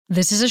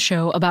This is a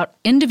show about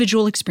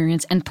individual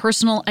experience and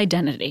personal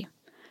identity.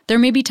 There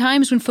may be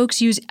times when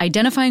folks use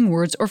identifying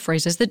words or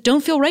phrases that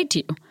don't feel right to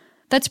you.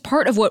 That's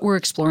part of what we're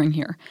exploring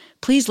here.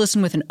 Please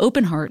listen with an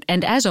open heart,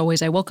 and as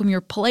always, I welcome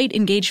your polite,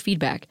 engaged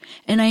feedback,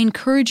 and I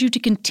encourage you to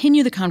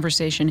continue the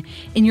conversation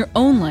in your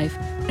own life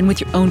and with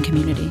your own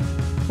community.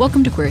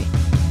 Welcome to Query.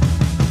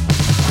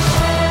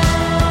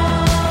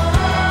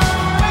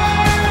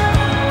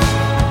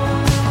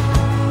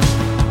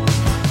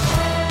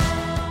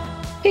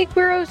 Hey,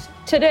 Queeros!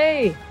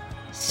 Today,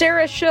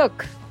 Sarah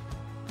Shook,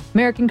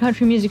 American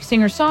country music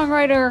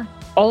singer-songwriter,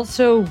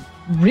 also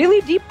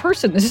really deep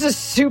person. This is a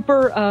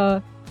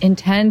super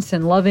intense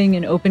and loving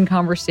and open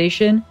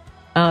conversation.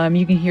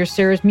 You can hear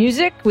Sarah's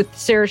music with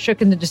Sarah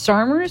Shook and the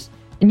Disarmers,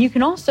 and you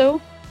can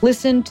also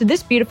listen to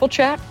this beautiful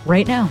chat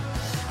right now.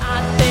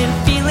 I've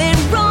been feeling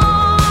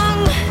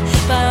wrong,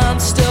 but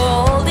I'm still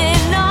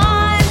holding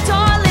on,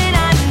 darling.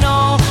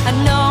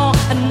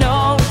 I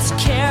know it's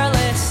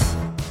careless.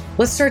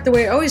 Let's start the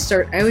way I always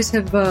start. I always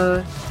have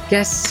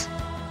guests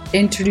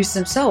introduce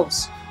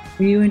themselves.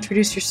 Will you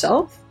introduce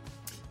yourself?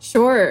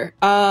 Sure.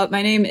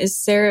 My name is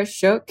Sarah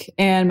Shook,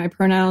 and my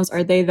pronouns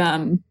are they,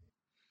 them.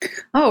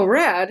 Oh,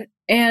 rad.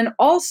 And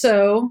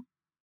also,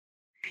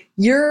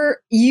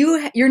 your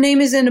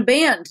name is in a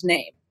band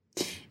name.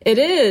 It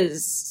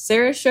is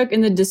Sarah Shook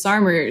and the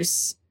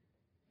Disarmers.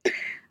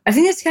 I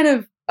think that's kind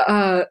of,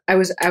 I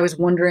was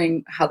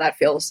wondering how that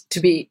feels to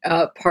be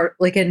part,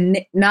 like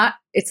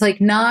it's like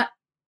not,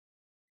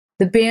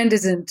 the band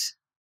isn't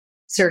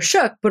Sarah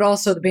Shook, but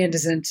also the band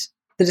isn't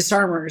the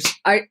Disarmers.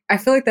 I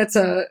feel like that's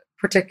a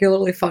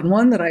particularly fun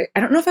one that I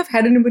don't know if I've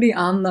had anybody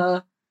on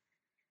the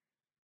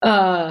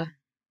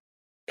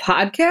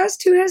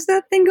podcast who has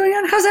that thing going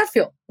on. How's that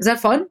feel? Is that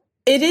fun?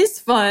 It is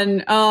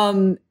fun.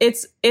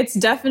 It's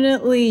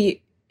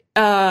definitely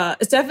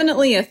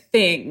a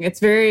thing. It's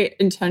very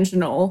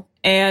intentional.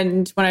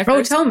 And when I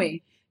first tell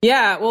me.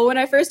 Yeah, well, when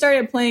I first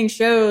started playing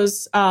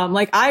shows,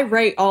 I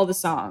write all the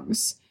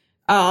songs.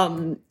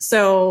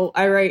 So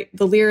I write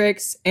the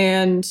lyrics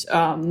and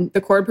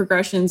the chord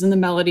progressions and the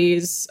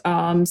melodies.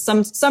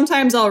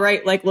 Sometimes I'll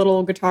write like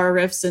little guitar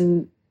riffs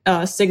and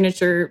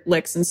signature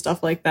licks and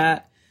stuff like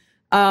that.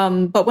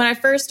 But when I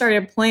first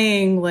started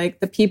playing, like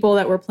the people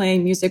that were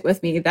playing music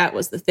with me, that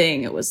was the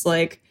thing. It was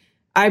like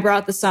I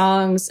brought the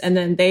songs and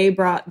then they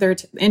brought their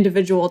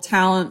individual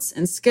talents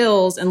and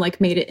skills and like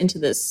made it into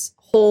this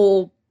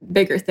whole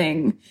bigger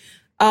thing.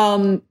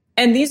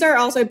 And these are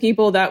also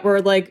people that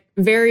were like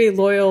very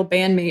loyal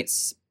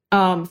bandmates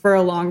for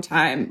a long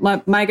time.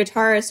 My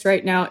guitarist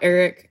right now,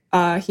 Eric,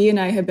 he and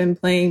I have been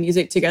playing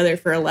music together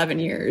for 11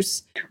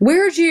 years.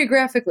 Where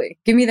geographically?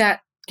 Give me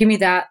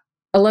that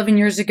 11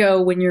 years ago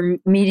when you're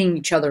meeting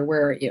each other.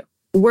 Where are you?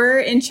 We're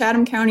in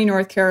Chatham County,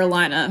 North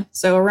Carolina.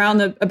 So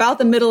about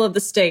the middle of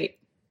the state.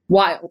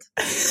 Wild.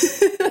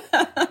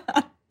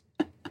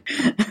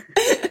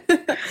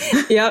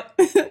 Yep.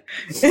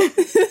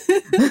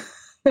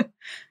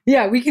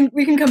 Yeah, we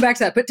can come back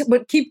to that,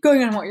 but keep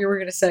going on what you were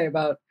going to say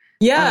about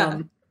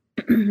the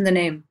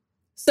name.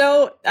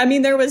 So, I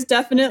mean, there was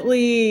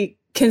definitely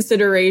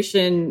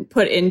consideration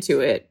put into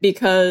it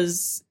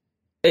because,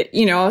 I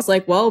was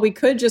like, well, we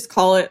could just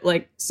call it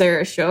like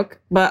Sarah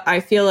Shook, but I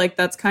feel like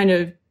that's kind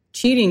of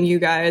cheating you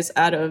guys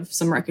out of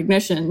some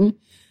recognition.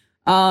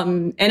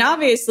 And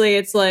obviously,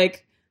 it's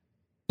like,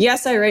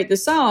 yes, I write the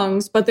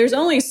songs, but there's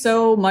only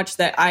so much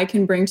that I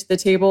can bring to the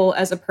table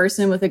as a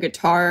person with a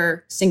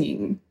guitar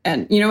singing.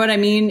 And you know what I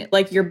mean?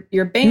 Like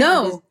your band.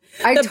 No,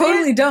 I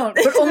totally don't.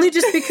 But only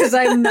just because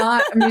I'm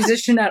not a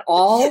musician at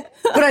all.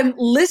 But I'm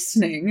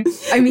listening.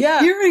 I'm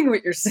hearing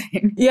what you're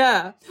saying.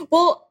 Yeah.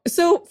 Well,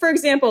 so for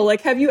example,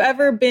 like, have you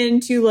ever been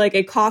to like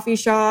a coffee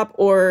shop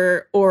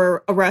or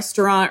a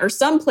restaurant or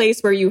some place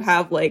where you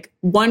have like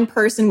one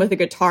person with a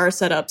guitar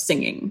set up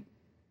singing?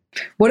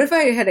 What if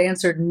I had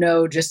answered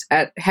no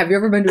have you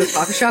ever been to a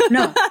coffee shop?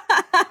 No.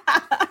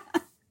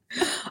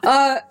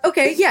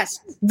 Okay, yes.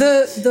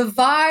 The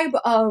vibe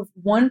of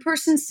one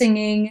person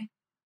singing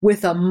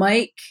with a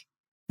mic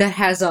that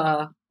has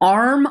a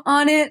arm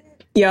on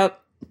it. Yep.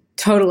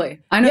 Totally.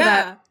 I know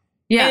that.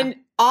 Yeah. And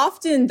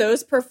often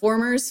those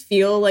performers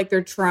feel like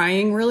they're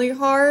trying really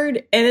hard,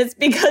 and it's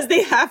because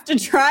they have to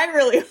try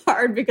really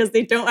hard because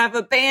they don't have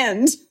a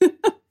band.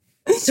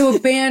 So a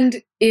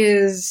band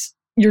is...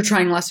 You're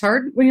trying less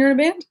hard when you're in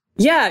a band?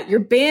 Yeah, your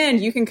band,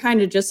 you can kind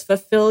of just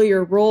fulfill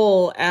your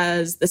role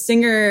as the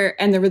singer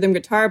and the rhythm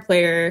guitar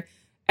player.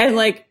 And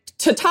like,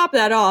 to top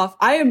that off,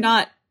 I am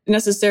not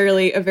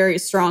necessarily a very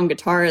strong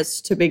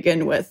guitarist to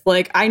begin with.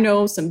 Like, I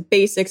know some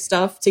basic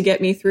stuff to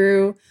get me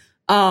through.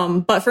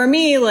 But for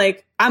me,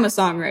 like, I'm a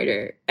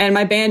songwriter and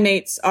my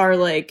bandmates are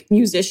like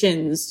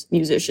musicians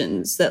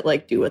that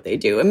like do what they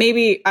do. And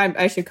maybe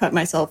I should cut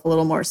myself a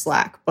little more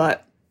slack,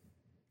 but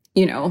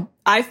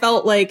I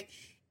felt like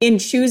in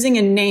choosing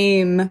a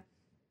name,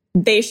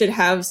 they should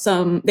have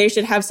some of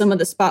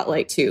the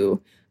spotlight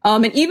too.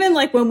 And even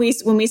like when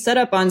we set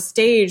up on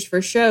stage for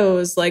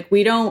shows, like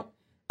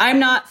I'm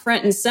not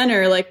front and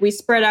center. Like we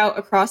spread out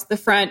across the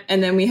front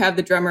and then we have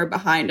the drummer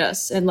behind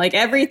us. And like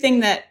everything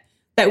that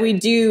that we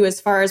do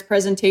as far as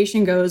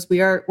presentation goes,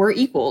 we're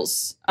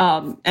equals.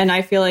 And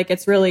I feel like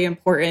it's really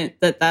important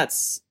that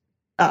that's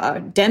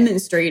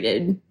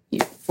demonstrated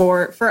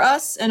for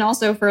us and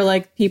also for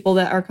like people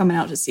that are coming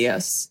out to see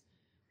us.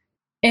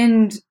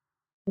 And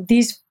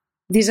these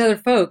other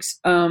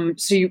folks,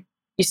 so you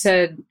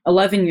said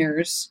 11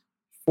 years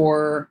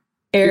for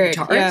Eric,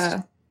 your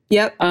guitarist.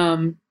 yeah. Yep.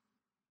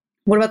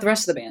 What about the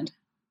rest of the band?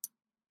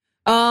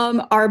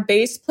 Our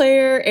bass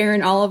player,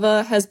 Aaron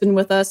Oliva, has been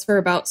with us for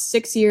about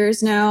 6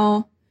 years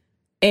now.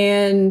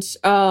 And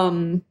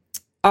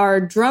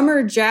our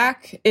drummer,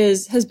 Jack,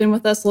 has been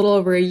with us a little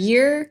over a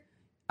year.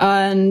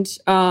 And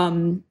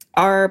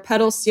our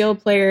pedal steel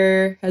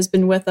player has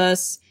been with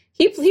us.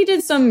 He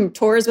did some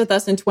tours with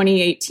us in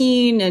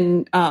 2018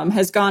 and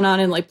has gone on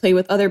and like played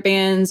with other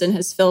bands and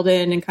has filled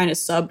in and kind of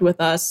subbed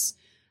with us.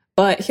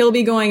 But he'll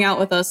be going out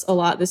with us a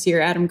lot this year,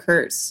 Adam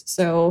Kurtz.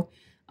 So,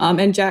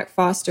 and Jack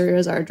Foster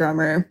is our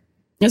drummer.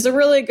 It's a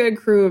really good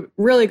crew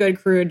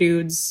of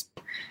dudes.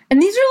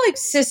 And these are like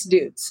cis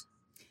dudes.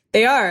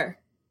 They are.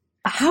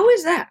 How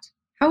is that?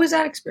 How is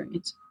that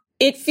experience?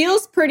 It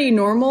feels pretty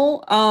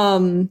normal.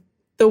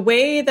 The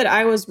way that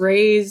I was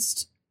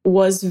raised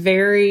was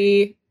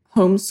very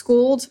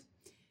homeschooled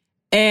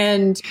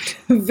and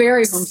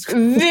very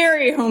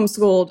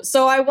homeschooled.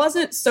 So I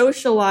wasn't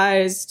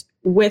socialized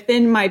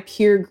within my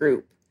peer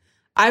group.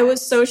 I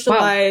was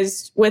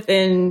socialized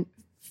within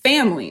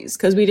families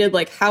because we did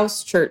like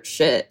house church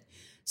shit.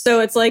 So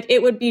it's like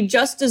it would be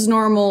just as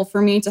normal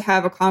for me to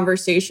have a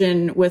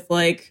conversation with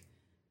like,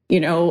 you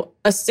know,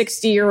 a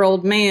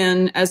 60-year-old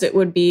man as it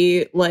would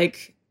be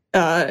like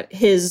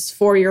his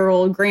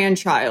 4-year-old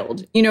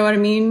grandchild. You know what I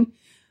mean?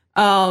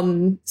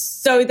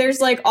 So there's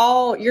like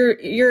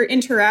you're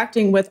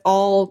interacting with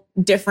all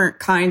different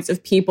kinds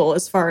of people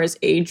as far as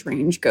age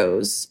range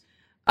goes.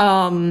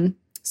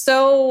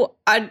 So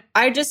I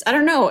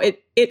don't know,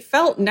 it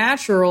felt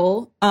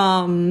natural.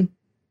 And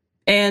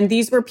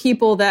these were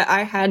people that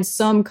I had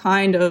some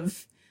kind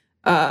of,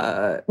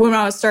 when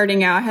I was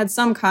starting out, I had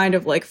some kind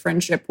of like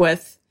friendship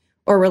with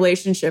or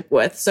relationship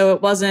with. So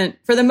it wasn't,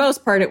 for the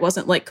most part, it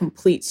wasn't like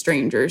complete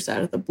strangers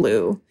out of the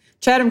blue.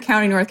 Chatham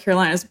County, North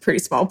Carolina is a pretty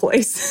small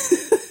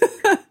place.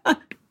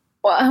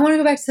 Well, I want to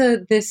go back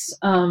to this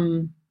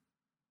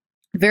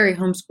very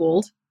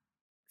homeschooled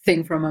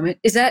thing for a moment.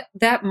 Is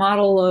that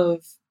model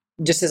of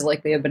just as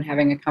likely I've been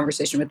having a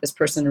conversation with this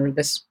person or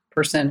this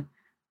person?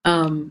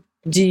 Is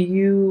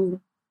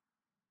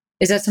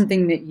that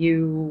something that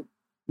you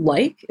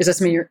like? Is that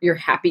something you're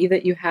happy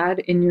that you had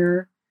in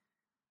your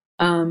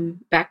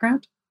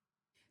background?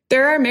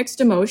 There are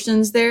mixed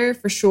emotions there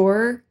for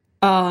sure.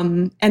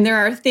 And there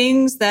are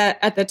things that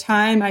at the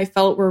time I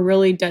felt were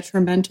really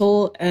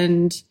detrimental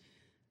and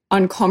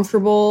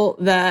uncomfortable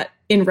that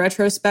in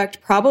retrospect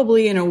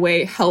probably in a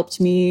way helped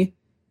me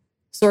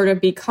sort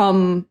of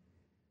become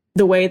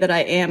the way that I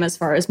am as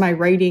far as my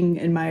writing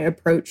and my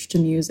approach to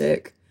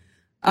music.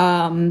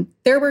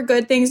 There were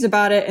good things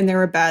about it and there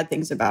were bad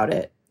things about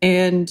it.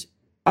 And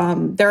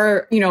there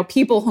are, you know,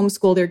 people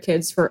homeschool their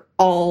kids for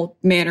all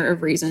manner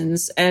of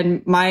reasons.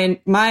 And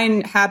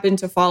mine happened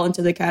to fall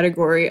into the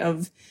category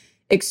of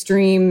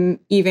extreme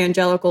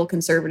evangelical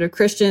conservative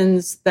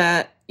Christians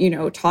that, you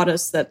know, taught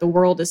us that the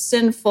world is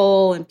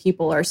sinful and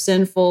people are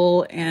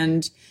sinful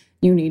and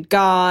you need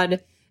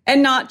God.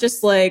 And not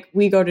just like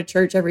we go to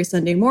church every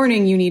Sunday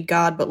morning, you need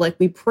God, but like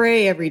we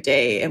pray every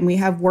day and we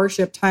have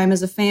worship time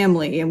as a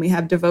family and we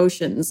have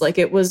devotions. Like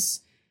it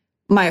was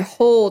my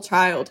whole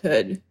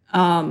childhood.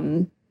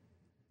 So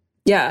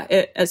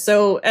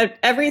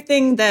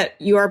everything that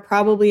you are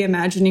probably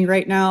imagining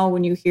right now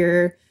when you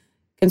hear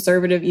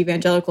conservative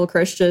evangelical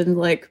Christian,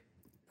 like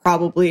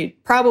probably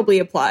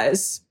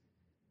applies.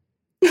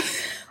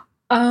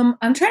 I'm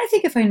trying to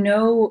think if I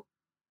know.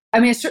 I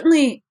mean, I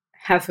certainly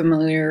have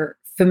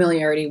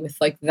familiarity with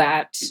like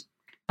that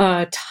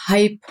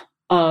type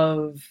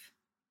of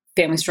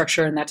family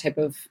structure and that type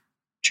of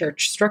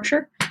church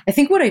structure. I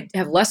think what I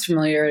have less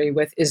familiarity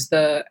with is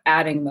the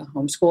adding the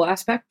homeschool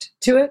aspect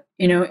to it,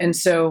 you know? And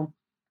so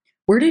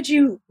where did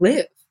you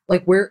live?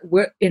 Like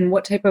in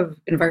what type of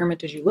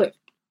environment did you live?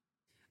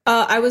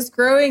 I was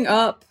growing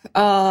up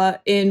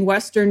in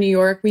Western New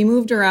York. We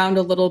moved around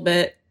a little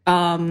bit.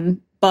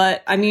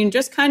 But I mean,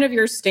 just kind of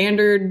your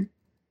standard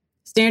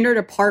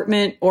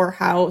apartment or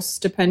house,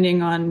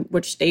 depending on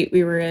which state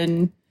we were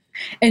in.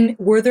 And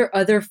were there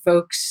other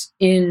folks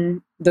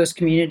in those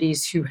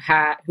communities who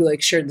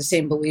like shared the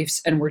same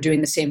beliefs and were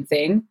doing the same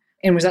thing?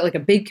 And was that like a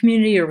big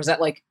community or was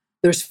that like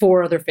there's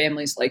 4 other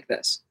families like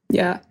this?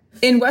 Yeah.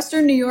 In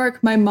Western New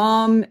York, my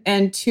mom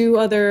and 2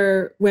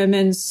 other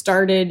women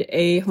started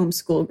a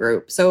homeschool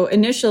group. So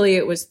initially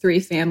it was 3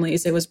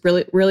 families. It was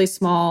really, really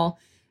small.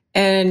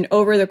 And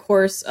over the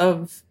course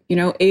of,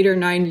 8 or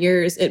 9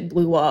 years, it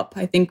blew up.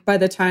 I think by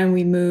the time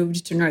we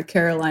moved to North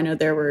Carolina,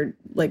 there were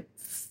like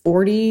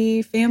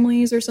 40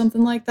 families or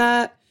something like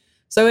that.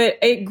 So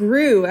it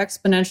grew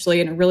exponentially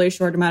in a really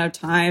short amount of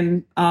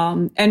time.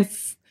 And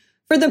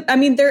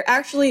there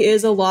actually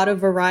is a lot of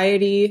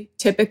variety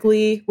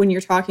typically when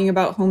you're talking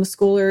about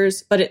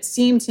homeschoolers, but it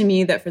seemed to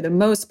me that for the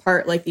most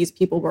part, like these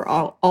people were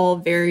all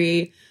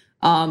very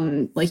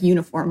like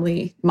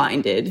uniformly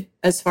minded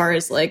as far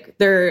as like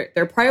their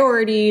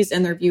priorities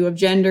and their view of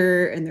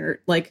gender and their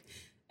like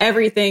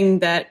everything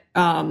that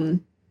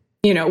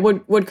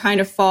would kind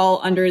of fall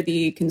under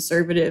the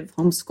conservative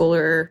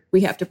homeschooler.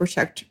 We have to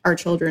protect our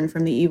children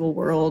from the evil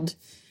world.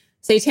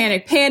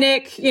 Satanic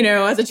panic,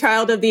 as a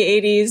child of the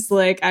 80s,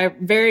 like I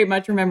very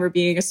much remember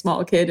being a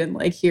small kid and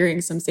like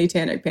hearing some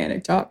satanic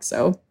panic talk.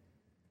 So,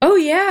 oh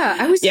yeah,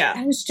 I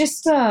was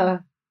just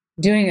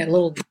doing a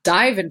little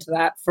dive into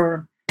that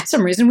for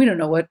some reason. We don't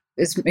know what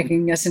is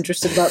making us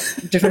interested about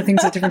different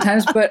things at different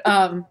times, but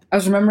I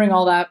was remembering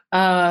all that.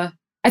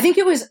 I think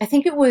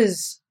it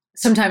was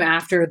sometime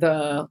after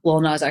the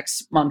Lil Nas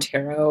X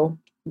Montero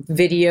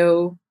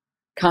video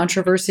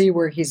controversy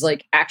where he's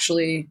like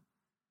actually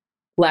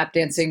lap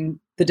dancing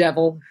the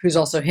devil, who's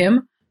also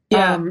him.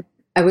 Yeah.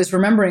 I was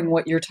remembering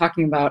what you're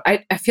talking about.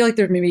 I feel like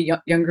there's maybe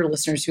younger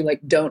listeners who like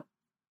don't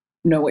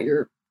know what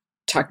you're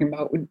talking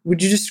about.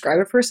 Would you describe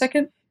it for a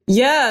second?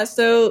 Yeah.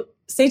 So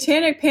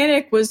Satanic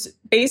Panic was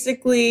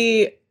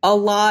basically a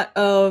lot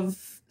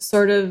of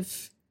sort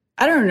of,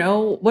 I don't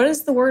know, what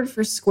is the word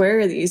for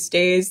square these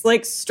days?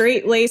 Like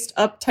straight-laced,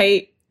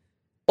 uptight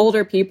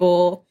older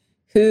people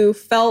who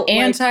felt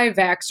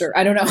anti-vaxxer.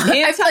 I don't know.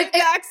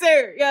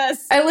 Anti-vaxxer,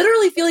 yes. I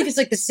literally feel like it's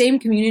like the same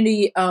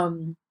community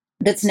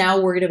that's now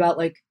worried about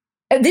like,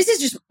 and this is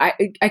just, I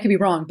could be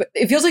wrong, but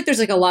it feels like there's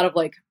like a lot of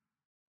like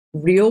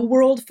real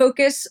world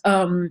focus,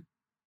 or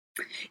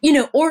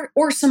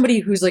somebody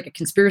who's like a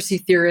conspiracy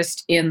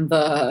theorist in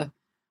the,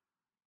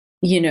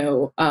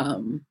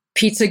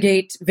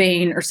 Pizzagate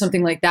vein or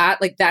something like that.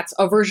 Like that's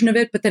a version of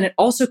it, but then it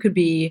also could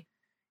be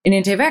an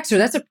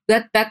anti-vaxxer.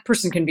 That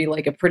person can be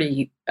like a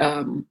pretty,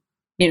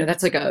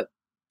 that's like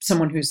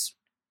someone who's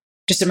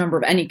just a member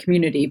of any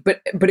community,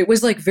 but it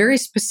was like very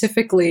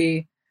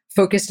specifically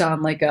focused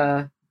on like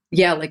a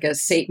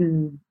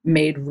Satan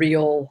made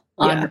real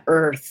on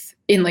earth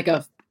in like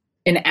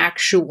an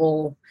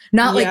actual,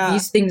 not like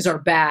these things are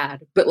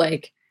bad, but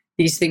like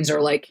these things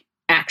are like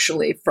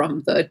actually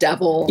from the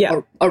devil,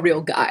 a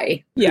real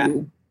guy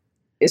who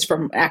is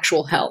from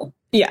actual hell.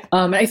 Yeah.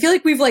 And I feel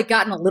like we've like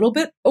gotten a little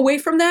bit away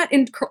from that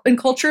in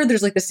culture.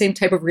 There's like the same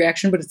type of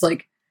reaction, but it's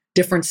like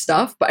different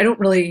stuff, but I don't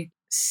really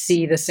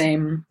see the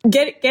same.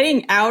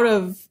 Getting out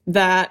of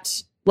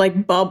that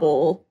like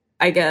bubble,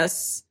 I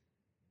guess.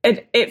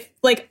 It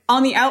like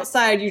on the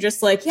outside, you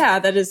just like, yeah,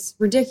 that is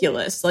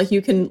ridiculous. Like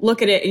you can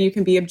look at it and you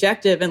can be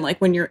objective. And like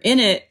when you're in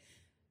it,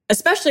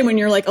 especially when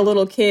you're like a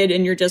little kid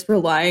and you're just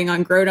relying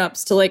on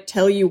grownups to like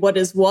tell you what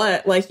is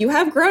what, like you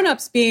have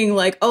grownups being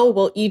like, oh,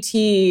 well,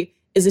 E.T.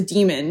 is a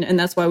demon and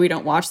that's why we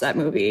don't watch that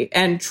movie.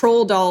 And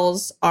troll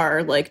dolls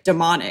are like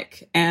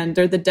demonic and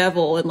they're the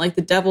devil and like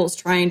the devil's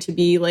trying to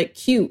be like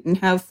cute and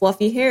have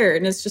fluffy hair.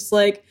 And it's just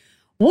like,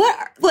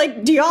 what?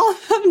 Like, do y'all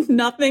have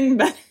nothing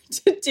better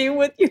to do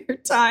with your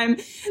time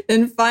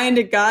than find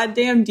a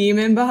goddamn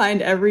demon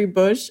behind every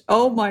bush?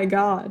 Oh my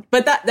God.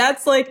 But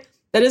that's like,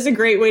 that is a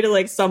great way to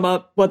like sum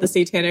up what the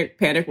Satanic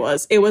Panic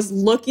was. It was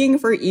looking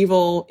for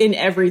evil in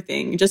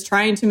everything, just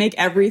trying to make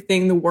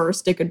everything the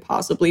worst it could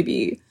possibly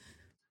be.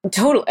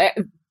 Totally.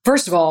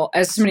 First of all,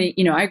 as somebody,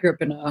 I grew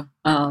up in a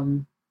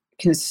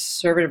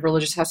conservative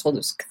religious household.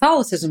 It's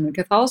Catholicism, and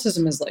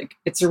Catholicism is like,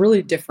 it's a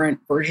really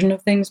different version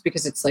of things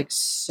because it's like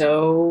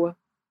so,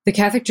 the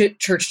Catholic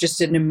Church just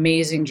did an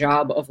amazing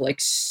job of like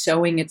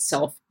sewing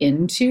itself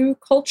into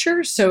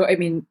culture. So, I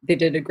mean, they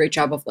did a great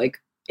job of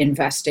like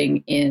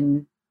investing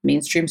in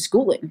mainstream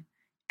schooling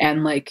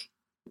and like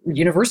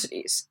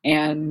universities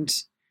and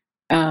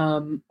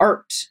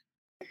art,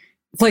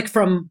 like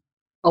from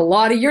a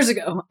lot of years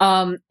ago,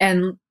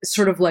 and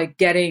sort of like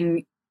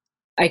getting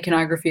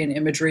iconography and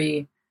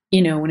imagery,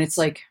 when it's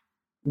like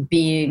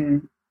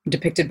being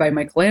depicted by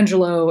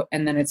Michelangelo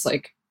and then it's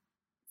like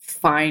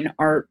fine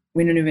art.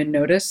 We don't even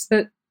notice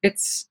that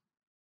it's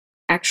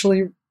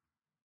actually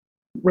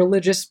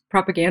religious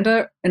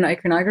propaganda and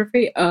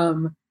iconography.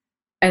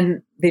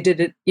 And they did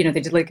it, they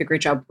did like a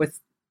great job with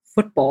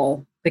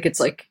football. Like it's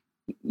like,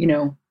 we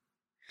don't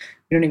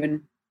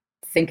even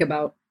think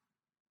about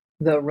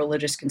the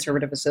religious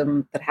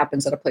conservatism that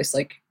happens at a place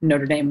like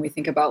Notre Dame. We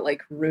think about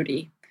like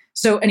Rudy.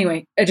 So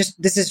anyway,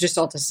 this is just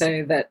all to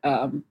say that,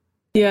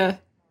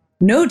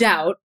 no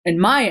doubt in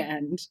my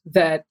end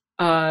that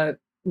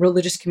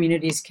religious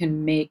communities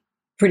can make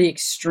pretty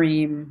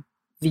extreme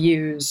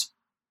views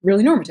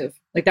really normative.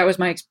 Like that was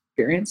my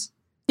experience.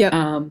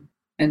 Yeah.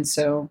 And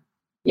so,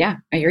 yeah,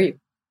 I hear you.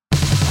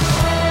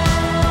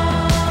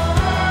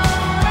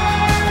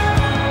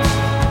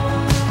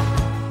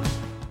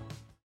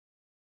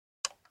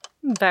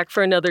 Back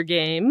for another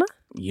game.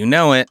 You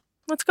know it.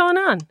 What's going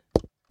on?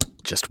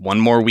 Just one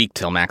more week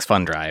till Max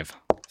Fun Drive.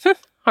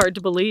 Hard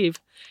to believe.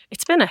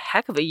 It's been a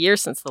heck of a year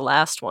since the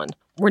last one.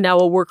 We're now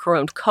a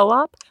worker-owned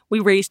co-op. We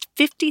raised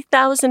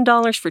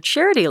 $50,000 for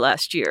charity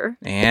last year.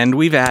 And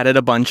we've added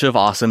a bunch of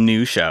awesome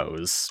new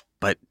shows.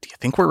 But do you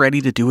think we're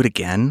ready to do it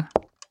again?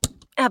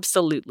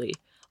 Absolutely.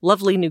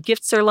 Lovely new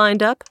gifts are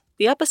lined up.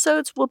 The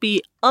episodes will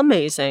be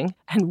amazing,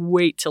 and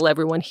wait till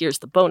everyone hears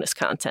the bonus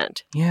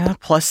content. Yeah,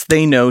 plus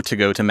they know to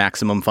go to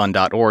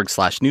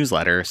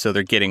MaximumFun.org/newsletter, so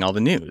they're getting all the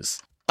news.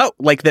 Oh,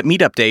 like that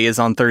meetup day is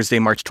on Thursday,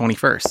 March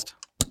 21st.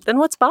 Then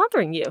what's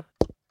bothering you?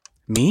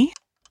 Me?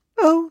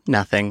 Oh,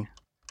 nothing.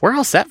 We're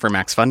all set for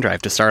Max Fun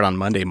Drive to start on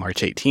Monday,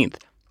 March 18th.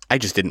 I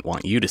just didn't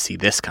want you to see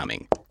this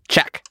coming.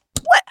 Check.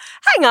 What?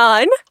 Hang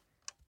on.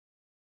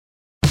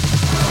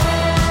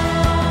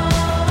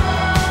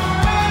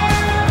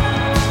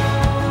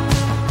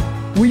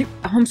 Were you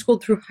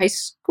homeschooled through high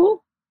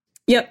school?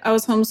 Yep, I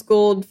was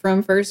homeschooled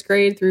from first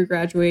grade through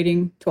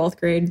graduating 12th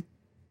grade.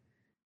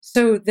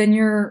 So then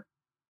you're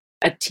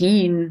a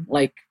teen,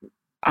 like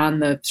on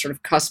the sort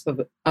of cusp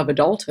of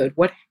adulthood.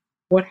 What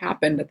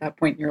happened at that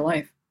point in your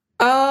life?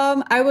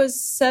 I was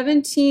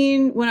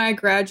 17 when I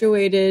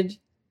graduated,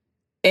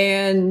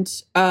 and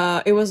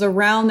it was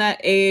around that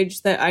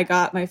age that I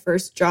got my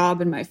first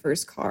job and my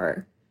first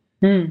car.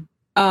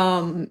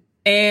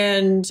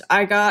 And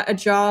I got a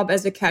job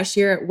as a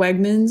cashier at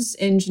Wegmans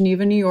in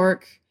Geneva, New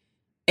York.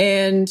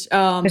 And is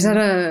that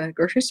a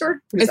grocery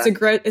store? It's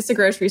a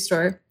grocery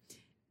store.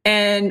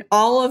 And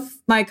all of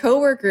my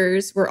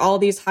coworkers were all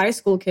these high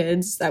school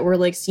kids that were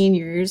like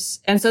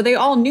seniors. And so they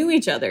all knew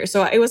each other.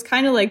 So it was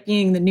kind of like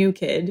being the new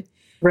kid.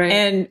 Right.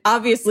 And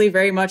obviously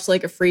very much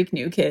like a freak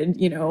new kid,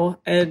 you know.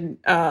 And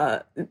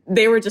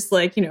they were just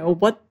like, you know,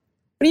 what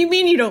do you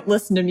mean you don't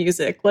listen to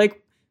music? Like,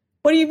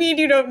 what do you mean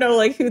you don't know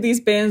like who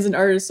these bands and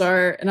artists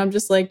are? And I'm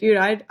just like, dude,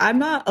 I'm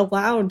not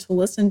allowed to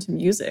listen to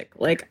music.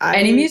 Like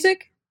any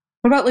music?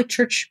 What about like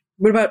church?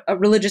 What about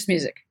religious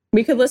music?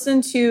 We could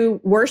listen to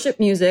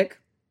worship music.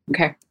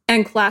 Okay.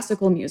 And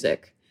classical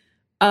music.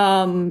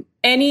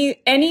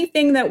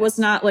 Anything that was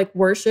not like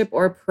worship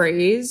or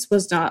praise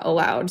was not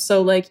allowed.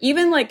 So like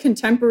even like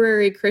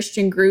contemporary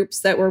Christian groups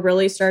that were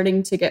really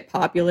starting to get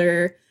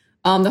popular,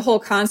 the whole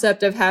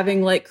concept of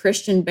having like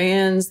Christian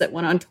bands that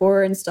went on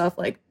tour and stuff,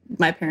 like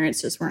my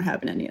parents just weren't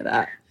having any of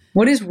that.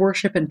 What is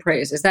worship and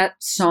praise? Is that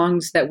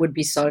songs that would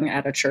be sung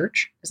at a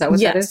church? Is that what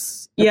that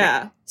is? Okay.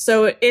 Yeah.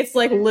 So it's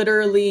like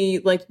literally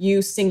like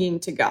you singing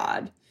to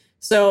God.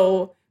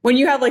 So when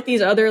you have like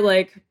these other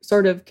like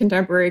sort of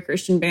contemporary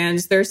Christian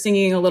bands, they're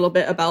singing a little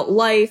bit about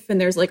life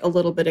and there's like a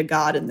little bit of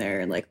God in there.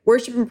 And like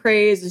worship and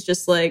praise is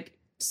just like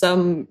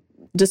some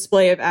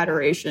display of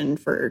adoration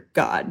for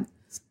God.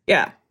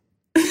 Yeah.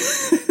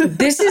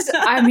 This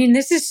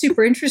is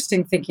super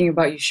interesting thinking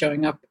about you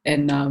showing up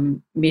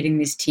and meeting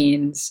these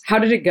teens. How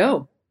did it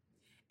go?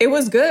 It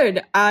was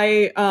good.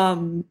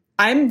 I'm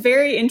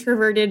very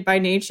introverted by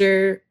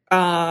nature,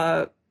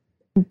 but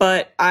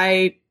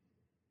I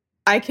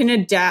can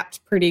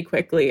adapt pretty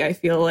quickly, I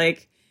feel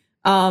like.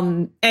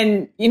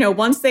 And, you know,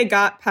 once they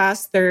got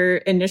past their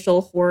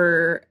initial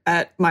horror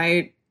at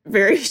my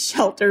very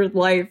sheltered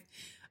life,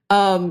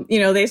 you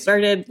know, they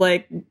started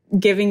like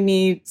giving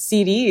me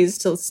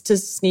CDs to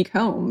sneak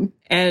home.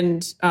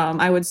 And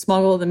I would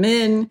smuggle them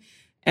in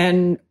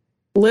and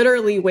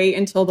literally wait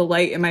until the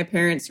light in my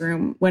parents'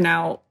 room went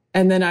out.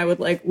 And then I would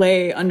like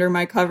lay under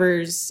my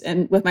covers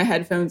and with my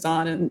headphones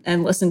on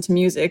and listen to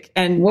music.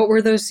 And what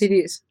were those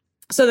CDs?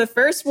 So the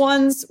first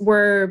ones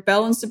were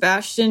Belle and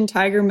Sebastian,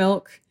 Tiger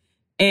Milk,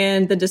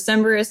 and the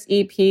Decemberist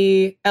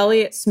EP,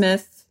 Elliott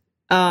Smith,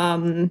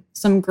 some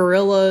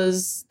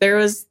Gorillaz. There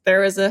was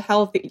a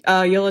healthy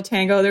Yola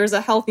Tango. There was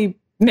a healthy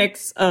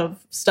mix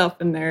of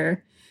stuff in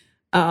there.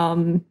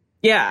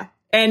 Yeah,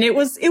 and it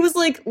was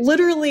like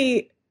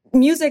literally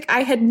music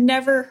I had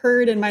never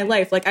heard in my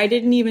life. Like I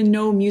didn't even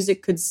know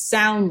music could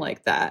sound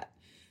like that.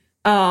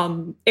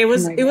 It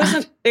was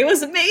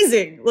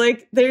amazing.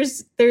 Like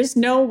there's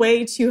no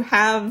way to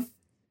have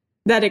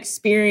that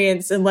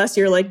experience unless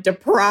you're like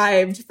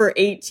deprived for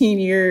 18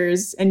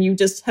 years and you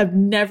just have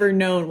never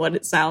known what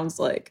it sounds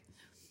like.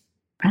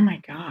 Oh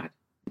my God.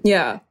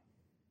 Yeah.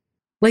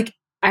 Like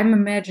I'm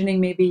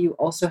imagining maybe you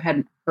also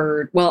hadn't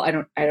heard, well, I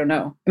don't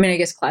know. I mean, I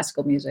guess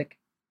classical music.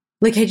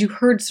 Like had you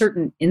heard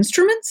certain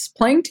instruments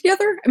playing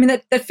together? I mean,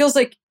 that feels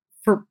like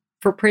for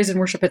praise and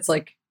worship, it's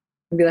like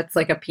maybe that's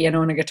like a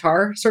piano and a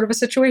guitar sort of a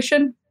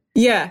situation.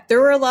 Yeah, there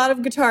were a lot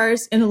of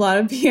guitars and a lot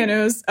of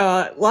pianos,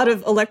 a lot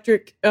of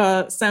electric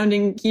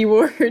sounding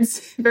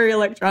keyboards, very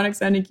electronic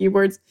sounding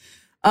keyboards.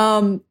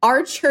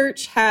 Our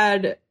church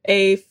had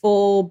a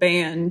full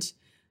band,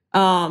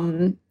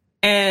 but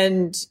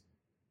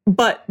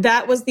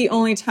that was the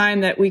only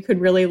time that we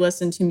could really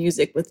listen to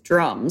music with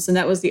drums. And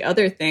that was the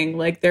other thing.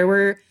 Like there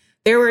were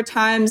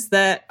times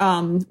that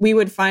we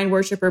would find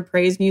worship or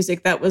praise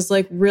music that was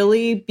like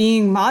really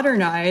being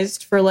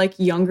modernized for like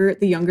the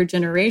younger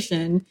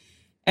generation.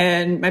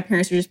 And my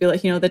parents would just be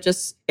like, you know,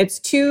 it's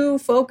too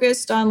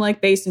focused on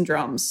like bass and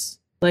drums.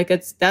 Like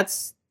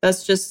that's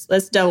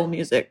devil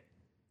music.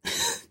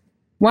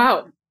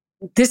 Wow.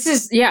 This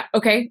is, yeah.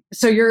 Okay.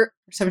 So you're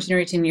 17 or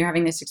 18, you're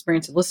having this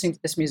experience of listening to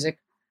this music.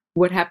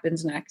 What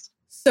happens next?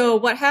 So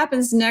what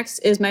happens next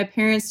is my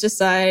parents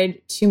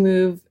decide to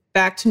move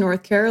back to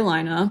North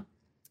Carolina.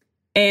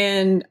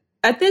 And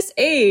at this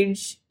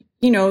age,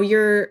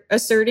 you're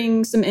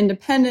asserting some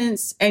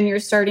independence and you're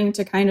starting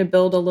to kind of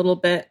build a little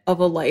bit of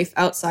a life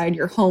outside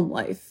your home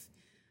life,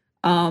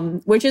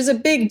 which is a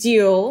big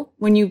deal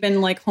when you've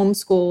been like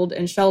homeschooled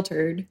and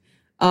sheltered,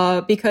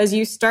 because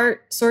you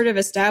start sort of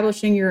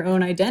establishing your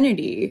own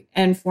identity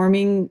and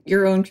forming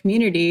your own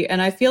community.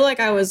 And I feel like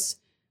I was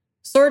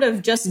sort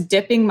of just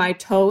dipping my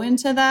toe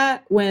into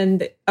that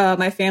when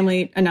my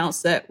family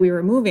announced that we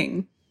were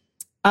moving.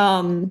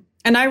 And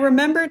I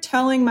remember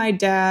telling my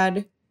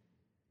dad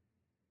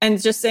and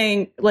just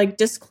saying, like,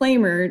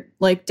 disclaimer,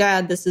 like,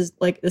 Dad, this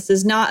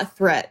is not a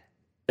threat.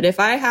 But if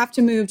I have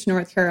to move to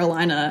North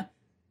Carolina,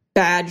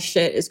 bad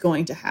shit is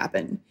going to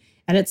happen.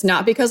 And it's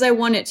not because I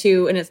want it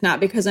to, and it's not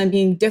because I'm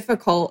being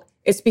difficult.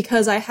 It's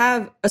because I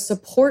have a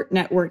support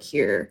network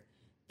here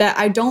that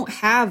I don't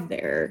have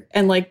there.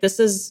 And like,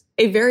 this is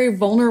a very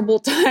vulnerable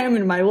time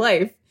in my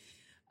life.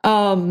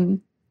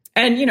 And,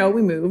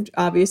 we moved,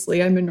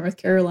 obviously. I'm in North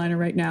Carolina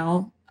right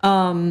now.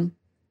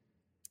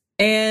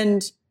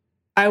 And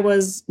I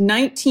was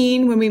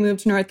 19 when we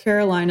moved to North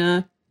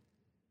Carolina.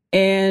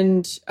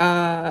 And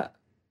a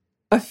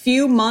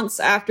few months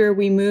after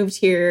we moved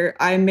here,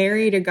 I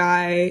married a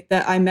guy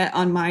that I met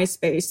on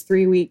MySpace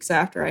 3 weeks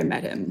after I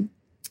met him.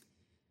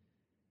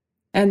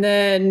 And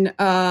then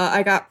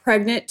I got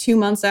pregnant 2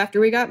 months after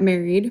we got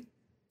married.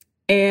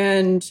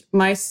 And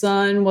my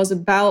son was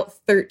about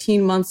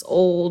 13 months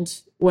old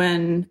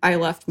when I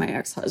left my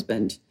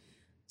ex-husband.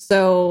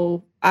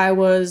 So I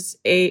was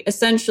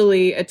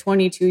essentially a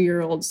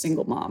 22-year-old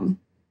single mom.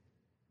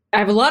 I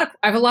have a lot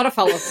of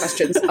follow-up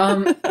questions.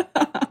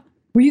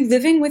 Were you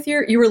living with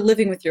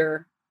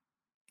your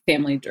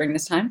family during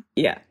this time?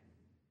 Yeah.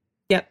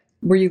 Yep.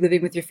 Were you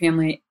living with your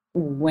family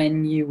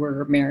when you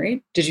were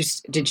married? Did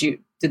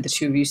the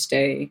two of you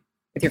stay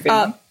with your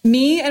family?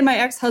 Me and my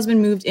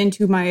ex-husband moved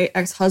into my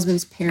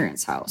ex-husband's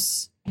parents'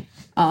 house.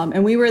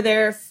 And we were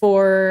there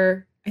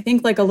for, I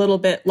think, like a little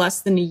bit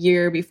less than a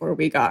year before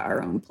we got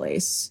our own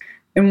place.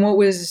 And what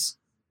was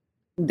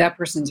that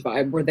person's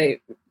vibe? Were they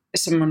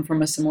someone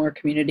from a similar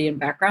community and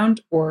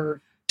background,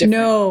 or different?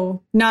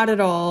 No, not at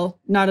all.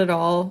 Not at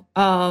all.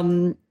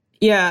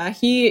 Yeah,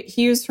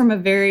 he was from a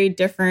very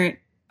different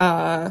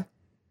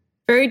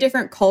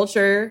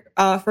culture.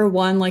 For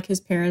one, like his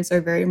parents are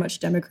very much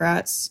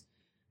Democrats.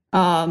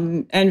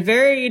 And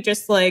very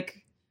just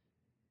like,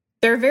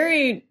 they're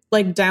very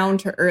like down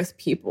to earth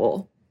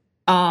people.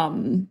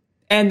 And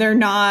they're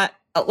not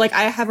like,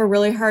 I have a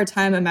really hard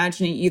time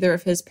imagining either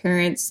of his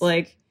parents,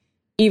 like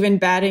even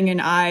batting an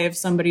eye if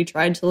somebody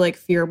tried to like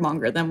fear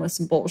monger them with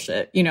some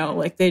bullshit,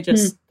 like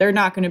they're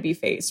not going to be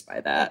fazed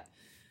by that.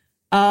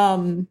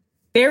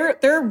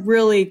 They're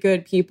really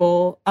good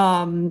people.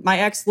 My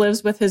ex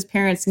lives with his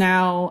parents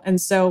now. And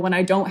so when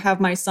I don't have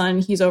my son,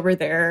 he's over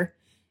there.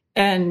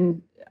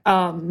 And,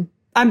 I'm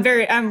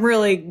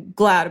really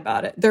glad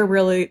about it. They're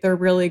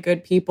really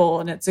good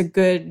people, and it's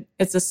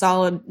a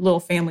solid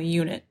little family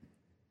unit.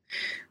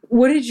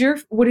 What did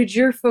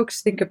your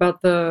folks think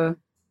about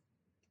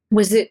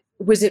was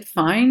it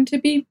fine to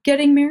be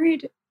getting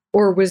married,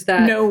 or was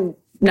that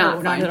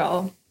not at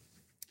all?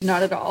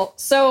 Not at all.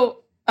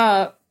 So,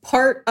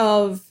 part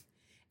of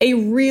a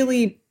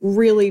really,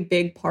 really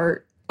big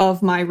part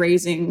of my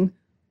raising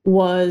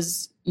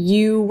was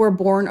you were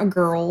born a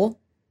girl.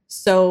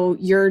 So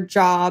your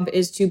job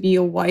is to be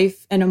a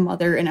wife and a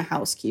mother and a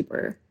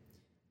housekeeper.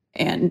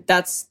 And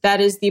that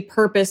is the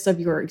purpose of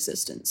your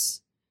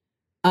existence.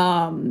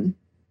 And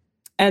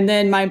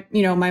then my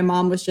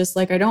mom was just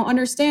like, I don't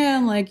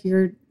understand. Like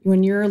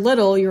when you're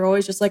little, you're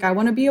always just like, I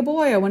want to be a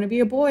boy. I want to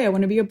be a boy. I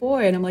want to be a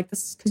boy. And I'm like,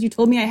 this is because you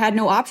told me I had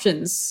no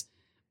options.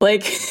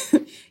 Like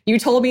you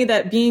told me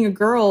that being a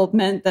girl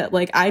meant that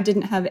like, I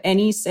didn't have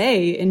any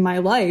say in my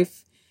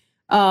life.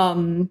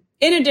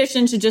 In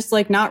addition to just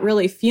like not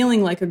really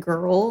feeling like a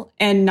girl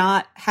and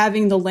not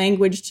having the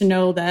language to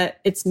know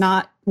that it's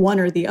not one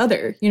or the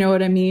other. You know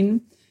what I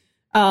mean?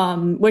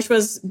 Which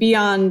was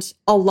beyond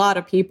a lot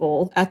of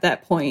people at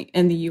that point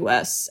in the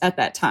US at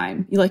that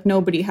time. Like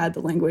nobody had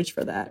the language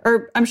for that.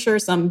 Or I'm sure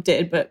some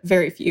did, but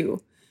very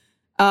few.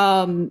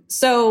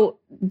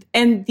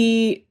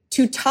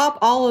 To top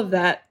all of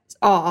that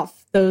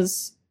off,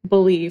 those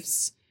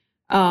beliefs,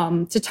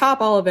 to top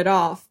all of it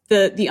off,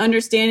 the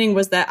understanding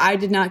was that I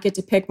did not get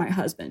to pick my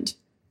husband.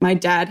 My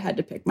dad had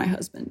to pick my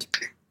husband.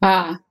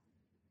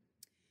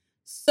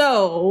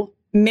 So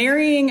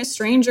marrying a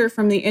stranger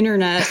from the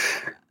internet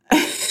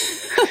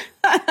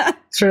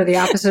sort of the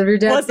opposite of your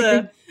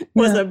dad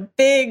was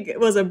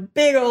a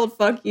big old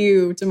fuck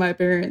you to my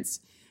parents.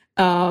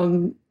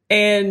 And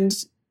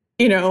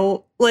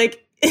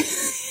like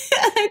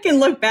I can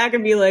look back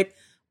and be like,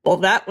 well,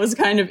 that was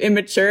kind of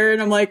immature.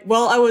 And I'm like,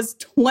 well, I was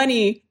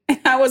 20 and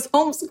I was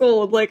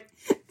homeschooled, like,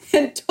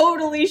 and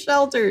totally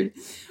sheltered.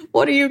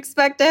 What do you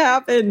expect to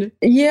happen?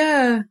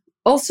 Yeah.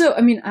 Also,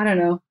 I mean, I don't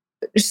know.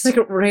 Just like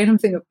a random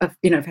thing of I've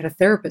had a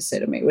therapist say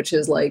to me, which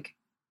is like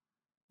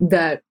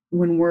that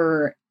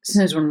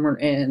sometimes when we're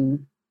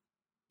in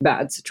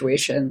bad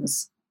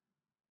situations,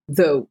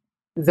 the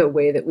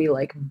way that we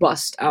like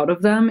bust out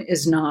of them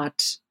is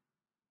not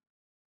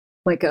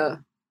like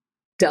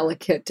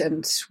delicate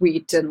and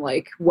sweet and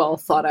like well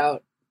thought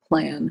out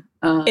plan.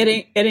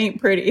 It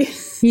ain't pretty.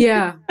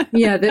 Yeah.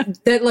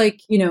 That like,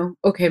 you know,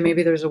 okay,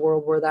 maybe there's a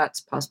world where that's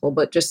possible,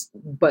 but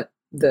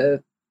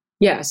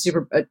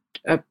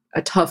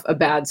a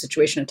bad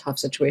situation, a tough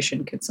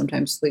situation could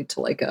sometimes lead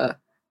to like a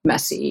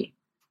messy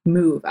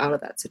move out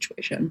of that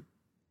situation.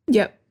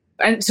 Yep.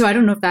 And so I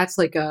don't know if that's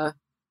like a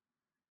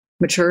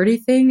maturity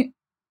thing.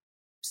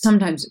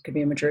 Sometimes it could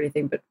be a maturity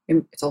thing, but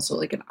it's also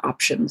like an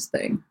options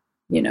thing,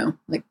 you know,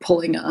 like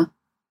pulling a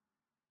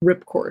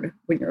ripcord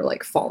when you're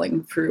like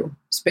falling through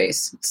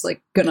space. It's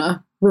like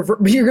gonna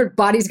revert, your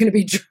body's gonna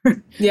be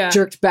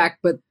jerked back,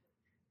 but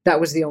that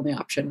was the only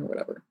option or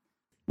whatever.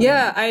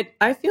 Yeah,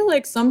 I feel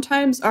like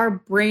sometimes our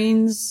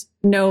brains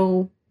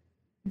know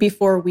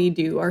before we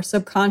do. Our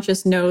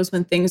subconscious knows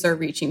when things are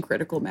reaching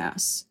critical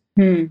mass.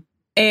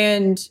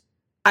 And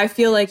I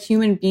feel like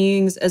human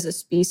beings as a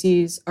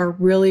species are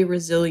really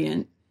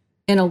resilient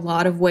in a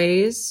lot of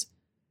ways.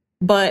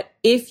 But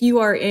if you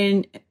are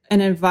in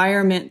an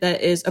environment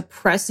that is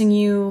oppressing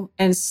you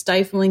and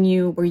stifling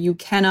you, where you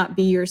cannot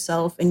be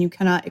yourself and you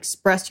cannot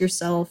express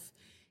yourself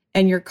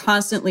and you're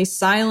constantly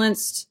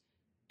silenced,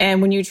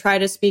 and when you try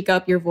to speak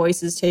up, your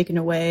voice is taken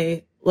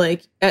away,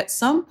 like at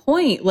some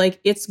point, like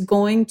it's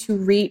going to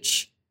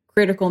reach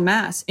critical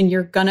mass and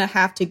you're gonna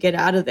have to get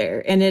out of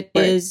there. And it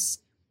is,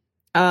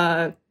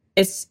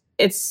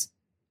 it's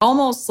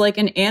almost like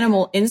an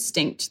animal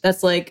instinct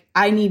that's like,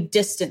 I need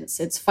distance.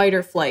 It's fight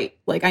or flight.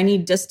 Like I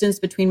need distance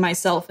between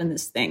myself and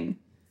this thing.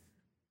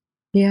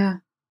 Yeah.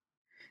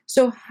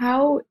 So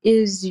how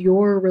is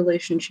your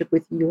relationship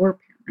with your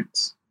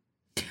parents?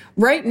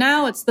 Right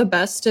now, it's the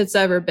best it's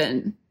ever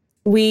been.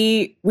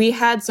 We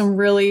had some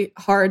really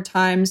hard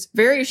times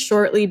very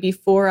shortly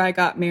before I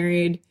got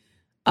married.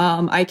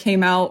 I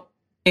came out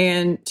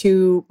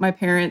to my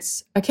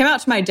parents. I came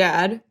out to my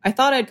dad. I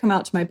thought I'd come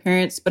out to my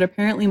parents, but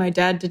apparently my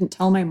dad didn't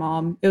tell my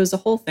mom. It was a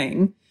whole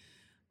thing.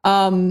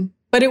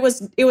 But it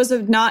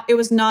was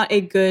not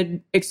a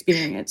good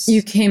experience.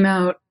 You came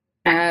out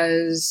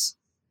as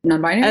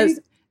non-binary?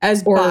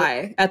 As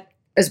bi at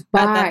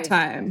that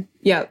time.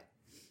 Yep.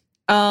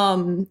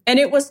 And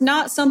it was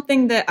not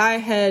something that I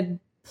had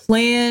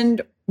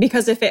planned,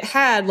 because if it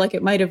had, like,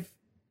 it might have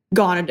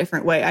gone a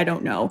different way. I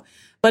don't know.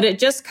 But it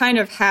just kind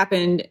of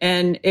happened,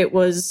 and it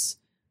was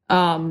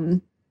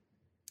not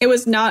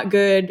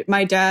good.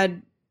 My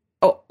dad,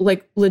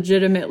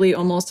 legitimately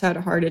almost had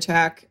a heart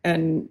attack,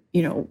 and,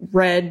 you know,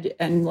 read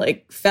and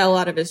like fell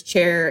out of his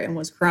chair and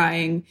was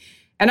crying.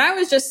 And I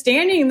was just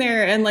standing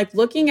there and like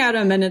looking at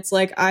him, and it's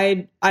like,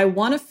 I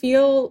want to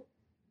feel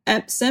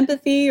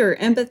sympathy or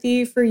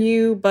empathy for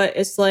you, but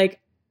it's like,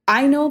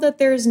 I know that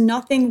there's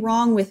nothing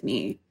wrong with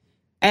me.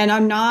 And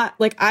I'm not,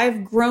 like,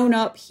 I've grown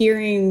up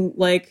hearing,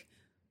 like,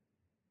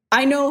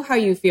 I know how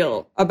you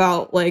feel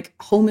about like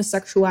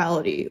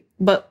homosexuality,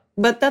 but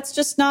that's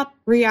just not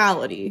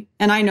reality.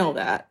 And I know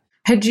that.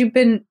 Had you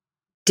been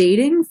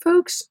dating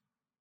folks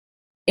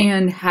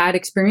and had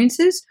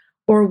experiences,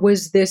 or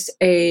was this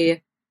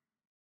a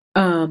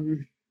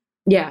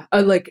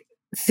like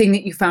thing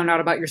that you found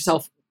out about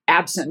yourself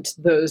absent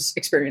those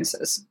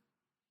experiences?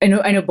 I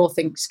know both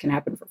things can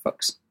happen for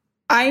folks.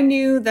 I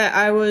knew that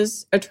I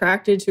was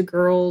attracted to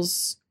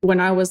girls when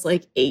I was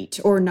like 8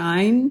 or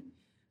 9.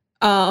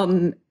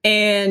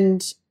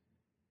 And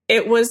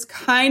it was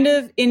kind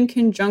of in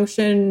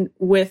conjunction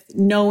with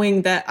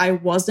knowing that I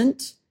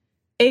wasn't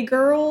a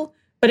girl,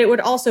 but it would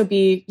also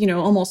be, you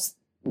know, almost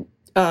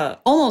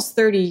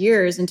 30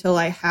 years until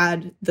I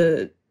had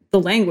the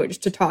language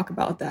to talk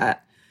about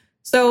that.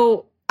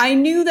 So I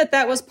knew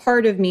that was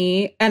part of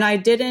me, and I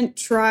didn't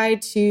try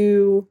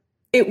to,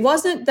 it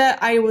wasn't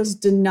that I was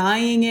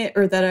denying it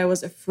or that I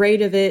was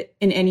afraid of it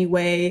in any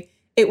way.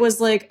 It was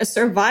like a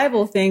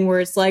survival thing where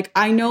it's like,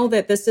 I know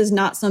that this is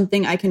not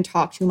something I can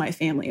talk to my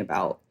family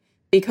about,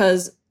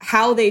 because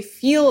how they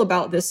feel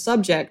about this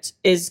subject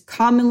is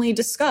commonly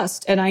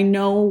discussed. And I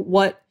know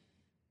what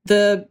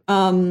I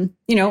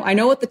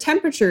know what the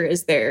temperature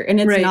is there,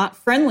 and it's not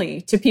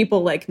friendly to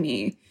people like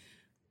me.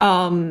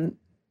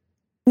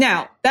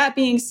 Now, that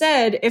being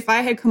said, if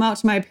I had come out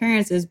to my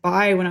parents as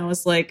bi when I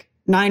was like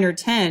 9 or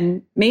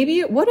 10, maybe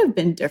it would have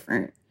been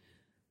different.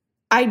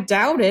 I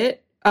doubt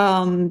it.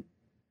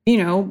 You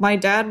know, my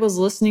dad was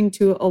listening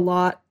to a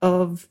lot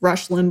of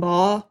Rush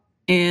Limbaugh,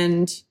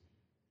 and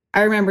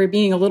I remember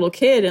being a little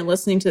kid and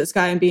listening to this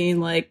guy and being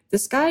like,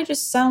 this guy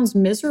just sounds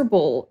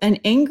miserable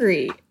and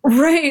angry.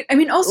 Right. I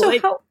mean, also,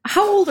 like,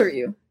 how old are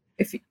you?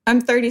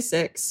 I'm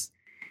 36.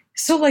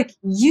 So, like,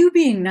 you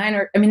being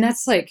 9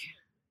 that's like,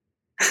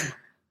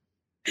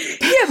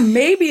 yeah,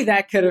 maybe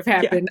that could have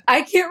happened. Yeah.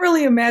 I can't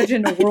really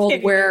imagine a world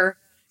where,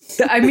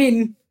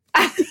 I'm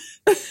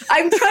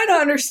trying to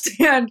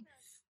understand,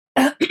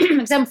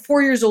 because I'm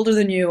 4 years older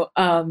than you.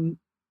 I'm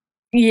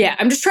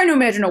just trying to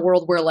imagine a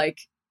world where,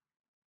 like,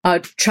 a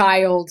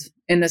child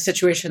in the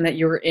situation that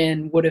you were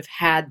in would have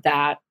had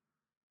that,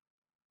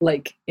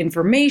 like,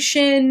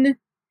 information,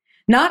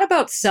 not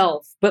about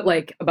self, but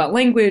like about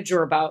language,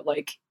 or about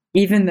like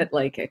even that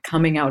like a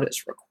coming out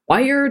is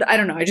required. I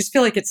don't know. I just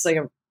feel like it's like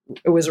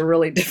it was a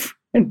really different.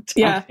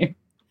 Yeah.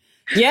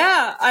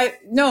 Yeah, I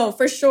no,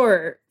 for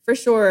sure. For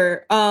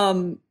sure.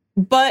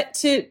 But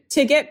to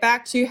get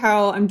back to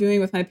how I'm doing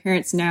with my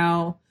parents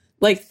now,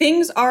 like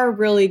things are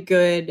really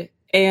good.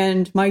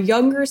 And my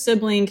younger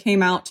sibling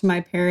came out to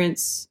my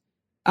parents,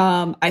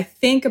 I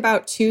think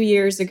about 2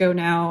 years ago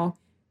now,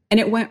 and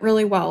it went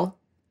really well.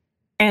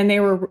 And they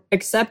were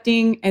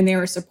accepting and they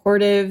were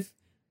supportive.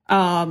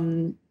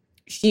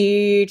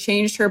 She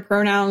changed her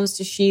pronouns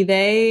to she,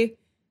 they,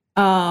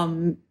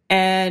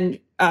 and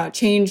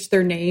changed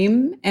their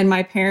name. And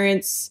my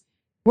parents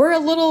were a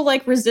little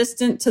like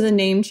resistant to the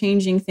name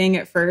changing thing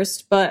at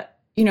first, but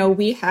you know,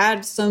 we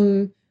had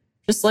some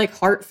just like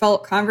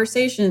heartfelt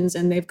conversations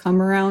and they've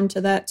come around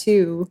to that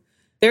too.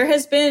 There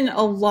has been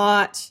a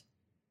lot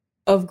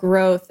of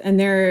growth, and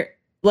they're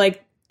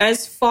like,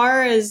 as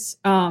far as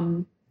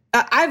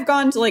I've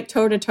gone to like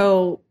toe to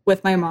toe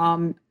with my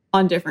mom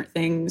on different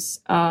things.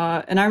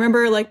 And I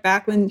remember like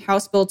back when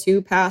House Bill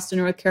 2 passed in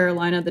North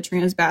Carolina, the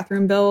trans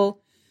bathroom bill,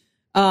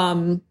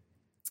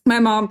 my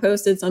mom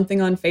posted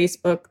something on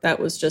Facebook that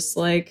was just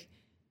like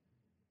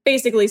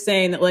basically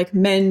saying that like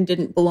men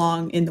didn't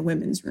belong in the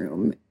women's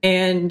room.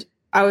 And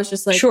I was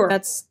just like, Sure.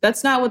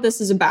 That's not what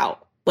this is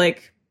about.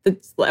 Like,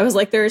 I was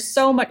like, there's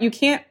so much, you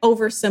can't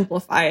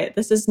oversimplify it.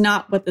 This is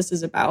not what this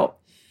is about.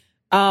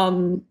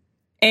 And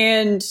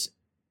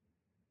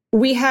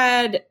we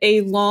had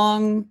a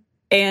long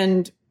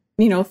and,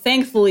 you know,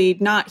 thankfully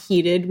not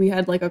heated. We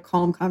had like a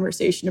calm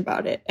conversation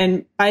about it.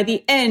 And by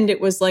the end, it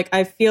was like,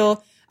 I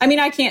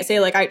can't say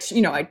like, I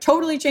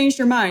totally changed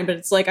your mind, but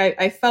it's like,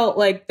 I felt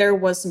like there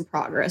was some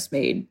progress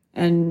made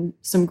and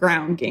some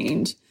ground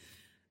gained.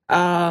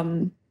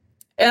 And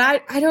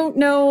I don't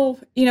know,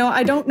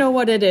 I don't know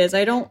what it is.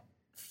 I don't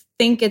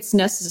think it's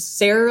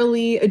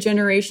necessarily a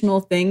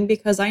generational thing,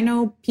 because I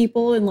know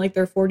people in like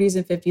their 40s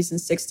and 50s and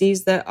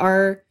 60s that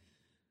are,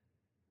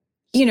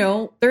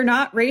 they're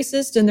not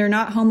racist and they're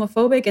not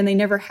homophobic and they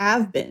never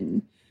have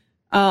been.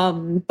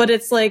 But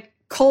it's like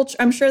culture.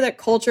 I'm sure that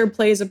culture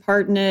plays a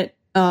part in it.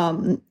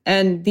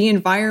 And the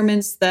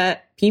environments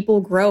that people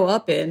grow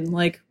up in,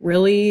 like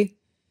really,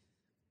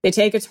 they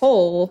take a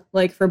toll,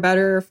 like for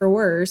better or for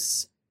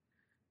worse.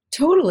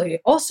 Totally.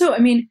 Also, I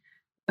mean,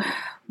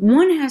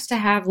 one has to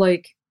have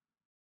like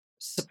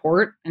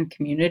support and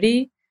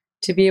community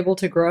to be able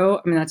to grow.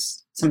 I mean,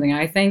 that's something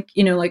I think,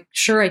 like,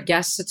 sure, I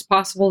guess it's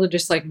possible to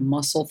just like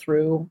muscle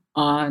through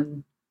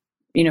on,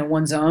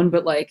 one's own,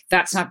 but like,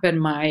 that's not been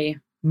my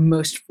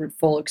most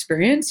fruitful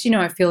experience.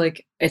 I feel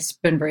like it's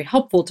been very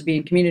helpful to be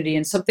in community.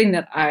 And something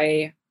that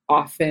I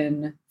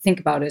often think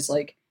about is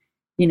like,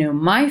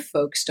 my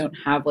folks don't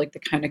have like the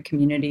kind of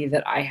community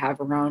that I have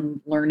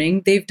around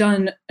learning. They've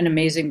done an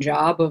amazing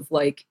job of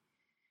like,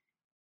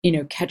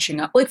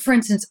 catching up. Like, for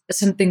instance,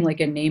 something like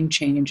a name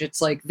change.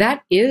 It's like,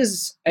 that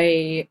is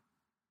I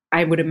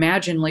would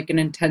imagine like an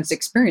intense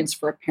experience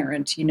for a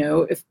parent,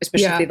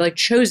 especially if they've like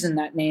chosen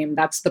that name.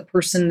 That's the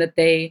person that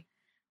they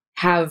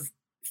have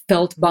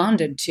felt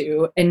bonded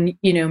to. And,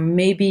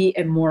 maybe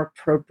a more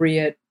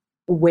appropriate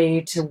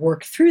way to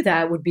work through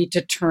that would be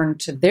to turn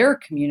to their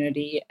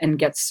community and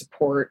get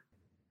support.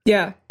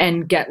 Yeah.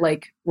 And get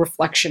like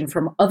reflection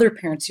from other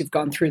parents who've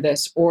gone through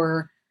this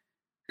or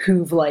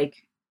who've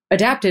like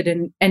adapted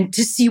and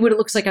to see what it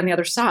looks like on the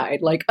other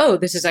side. Like, oh,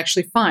 this is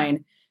actually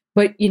fine.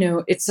 But,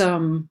 it's,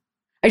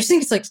 I just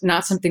think it's like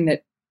not something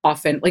that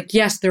often, like,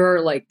 yes,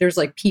 there's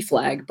like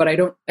PFLAG, but I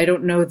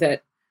don't know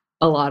that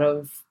a lot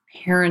of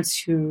parents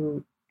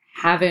who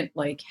haven't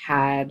like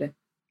had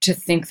to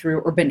think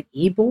through or been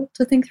able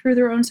to think through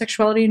their own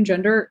sexuality and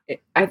gender.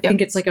 I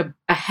think it's like a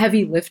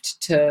heavy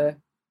lift to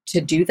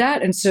do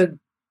that. And so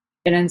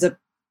it ends up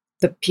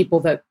the people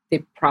that they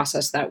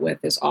process that with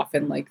is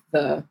often like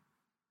the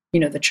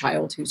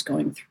child who's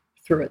going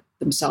through it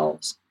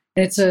themselves.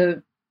 And it's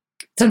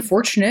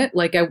unfortunate.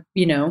 Like I,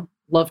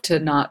 love to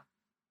not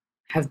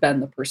have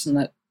been the person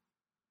that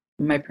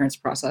my parents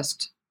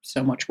processed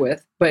so much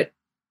with, but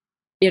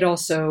it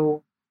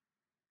also,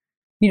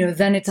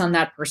 then it's on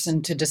that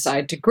person to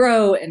decide to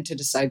grow and to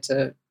decide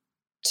to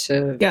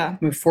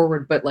move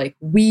forward. But like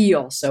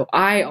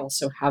I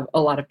also have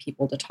a lot of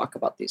people to talk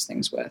about these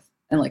things with,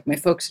 and like my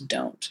folks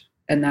don't.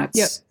 And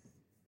that's,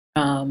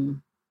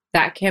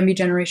 that can be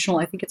generational.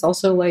 I think it's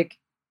also like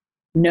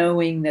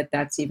knowing that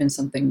that's even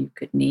something you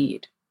could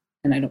need.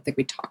 And I don't think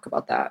we talk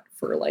about that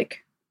for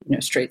like,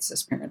 straight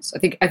cis parents. I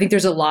think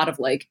there's a lot of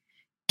like,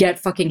 get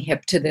fucking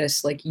hip to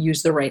this, like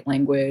use the right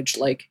language,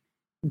 like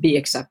be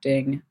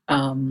accepting,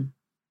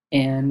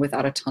 and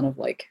without a ton of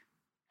like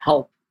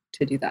help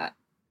to do that.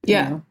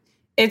 Yeah.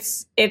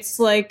 It's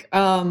like,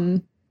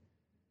 I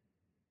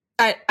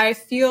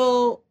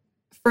feel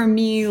for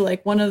me,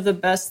 like one of the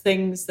best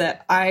things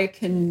that I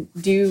can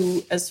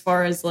do as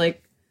far as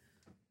like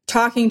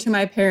talking to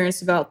my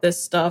parents about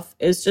this stuff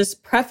is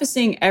just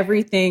prefacing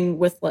everything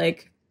with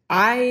like,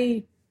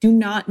 I do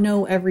not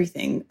know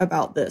everything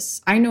about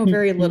this. I know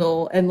very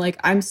little, and like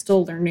I'm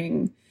still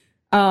learning.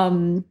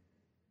 And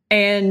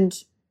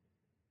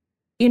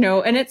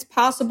and it's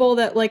possible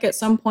that like at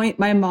some point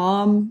my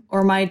mom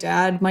or my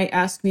dad might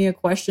ask me a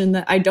question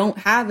that I don't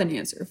have an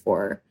answer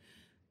for.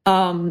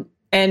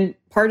 And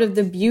part of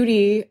the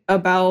beauty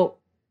about,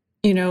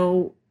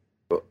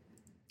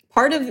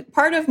 part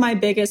of my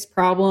biggest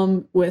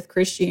problem with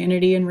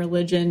Christianity and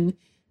religion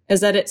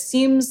is that it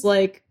seems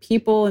like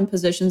people in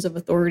positions of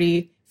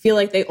authority feel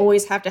like they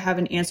always have to have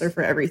an answer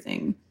for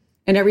everything.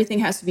 And everything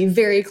has to be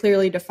very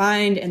clearly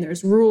defined, and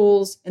there's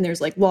rules, and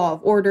there's like law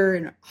of order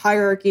and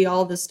hierarchy,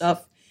 all this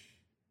stuff.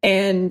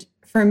 And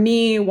for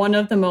me, one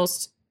of the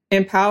most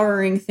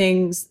empowering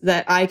things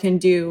that I can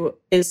do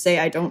is say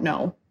I don't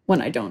know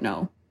when I don't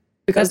know.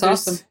 Because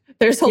That's awesome.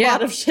 There's a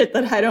lot of shit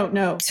that I don't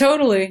know.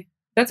 Totally.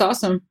 That's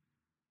awesome.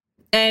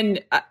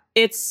 And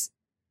it's,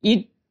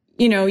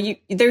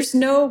 there's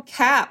no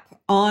cap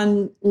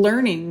on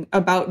learning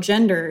about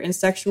gender and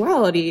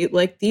sexuality.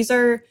 Like these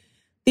are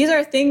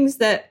things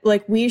that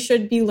like we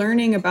should be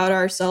learning about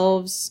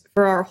ourselves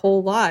for our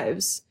whole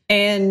lives.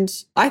 And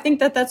I think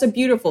that that's a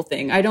beautiful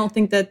thing. I don't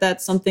think that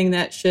that's something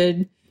that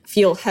should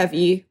feel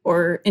heavy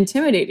or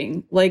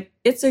intimidating. Like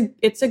it's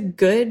a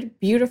good,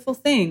 beautiful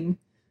thing.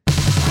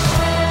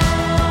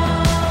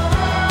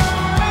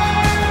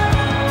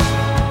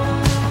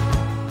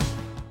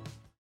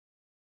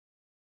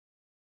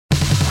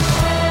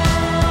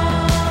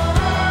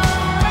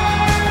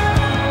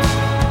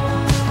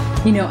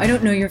 I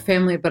don't know your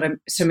family, but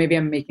so maybe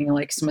I'm making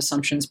like some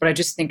assumptions, but I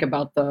just think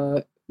about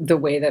the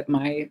way that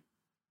my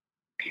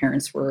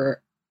parents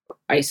were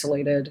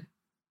isolated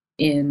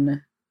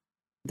in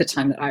the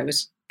time that I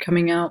was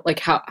coming out, like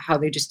how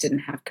they just didn't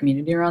have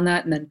community around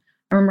that. And then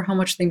I remember how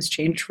much things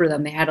changed for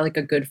them. They had like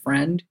a good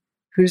friend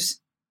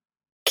whose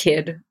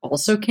kid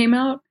also came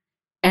out,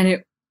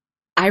 and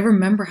I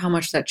remember how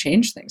much that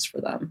changed things for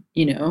them.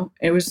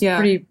 It was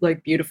pretty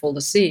like beautiful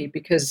to see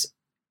because,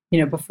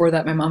 before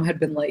that, my mom had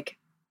been like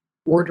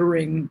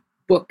ordering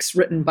books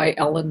written by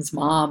Ellen's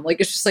mom. Like,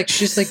 it's just like, she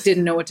just like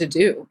didn't know what to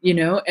do,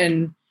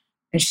 and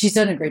she's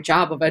done a great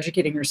job of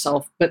educating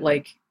herself. But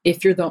like,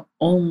 if you're the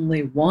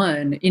only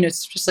one,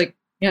 it's just like,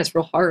 it's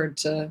real hard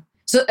to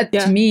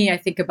me, I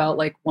think about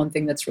like one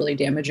thing that's really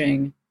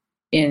damaging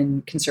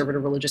in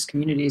conservative religious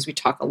communities. We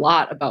talk a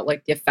lot about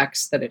like the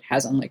effects that it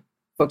has on like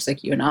folks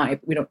like you and I,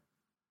 but we don't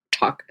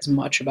talk as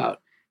much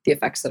about the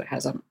effects that it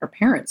has on our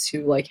parents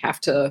who like have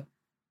to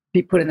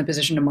be put in the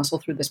position to muscle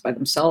through this by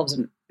themselves.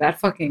 And that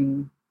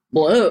fucking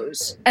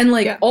blows. And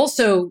like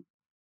also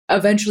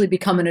eventually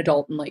become an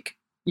adult and like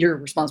you're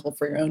responsible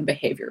for your own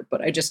behavior.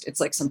 But it's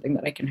like something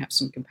that I can have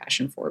some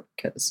compassion for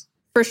because.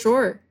 For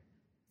sure.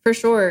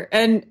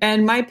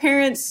 And my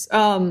parents,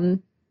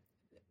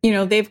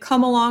 they've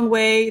come a long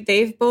way.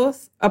 They've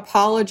both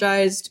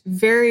apologized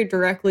very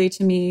directly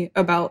to me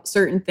about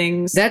certain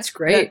things. That's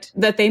great.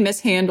 That they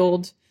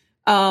mishandled.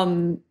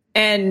 And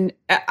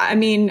I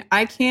mean,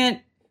 I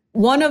can't,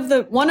 one of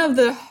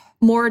the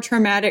more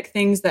traumatic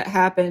things that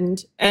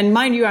happened, and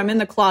mind you, I'm in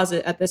the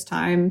closet at this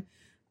time.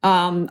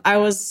 I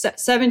was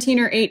 17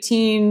 or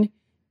 18,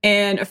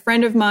 and a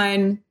friend of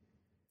mine,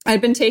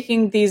 I'd been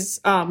taking these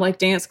like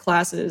dance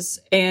classes,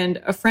 and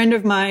a friend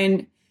of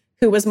mine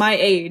who was my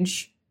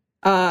age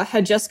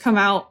had just come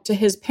out to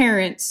his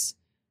parents,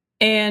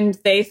 and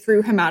they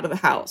threw him out of the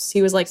house.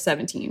 He was like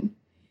 17.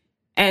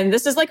 And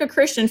this is like a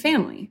Christian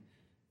family.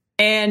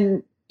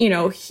 And,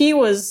 he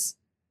was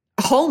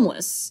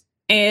homeless.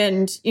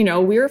 And,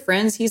 we were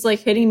friends. He's like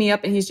hitting me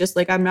up and he's just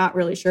like, I'm not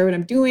really sure what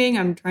I'm doing.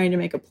 I'm trying to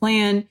make a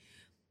plan.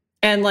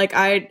 And like,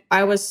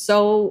 I was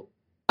so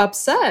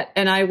upset.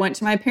 And I went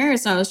to my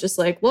parents and I was just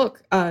like,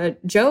 look,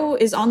 Joe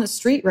is on the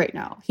street right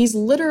now. He's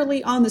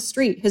literally on the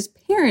street. His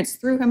parents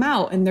threw him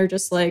out. And they're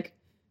just like,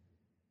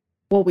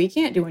 well, we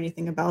can't do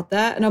anything about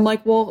that. And I'm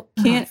like, well,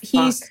 can't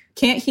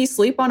he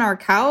sleep on our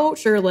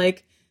couch? Or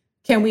like,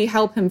 can we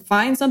help him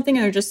find something?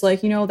 And they're just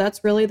like,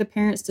 that's really the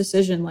parents'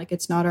 decision. Like,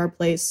 it's not our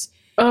place.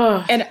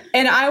 And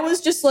I was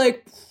just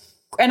like,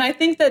 and I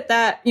think that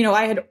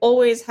I had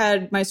always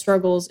had my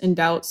struggles and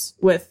doubts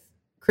with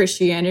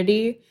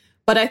Christianity.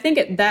 But I think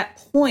at that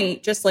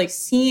point, just like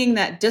seeing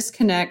that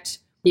disconnect,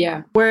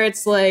 where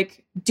it's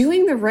like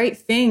doing the right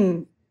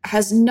thing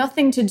has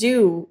nothing to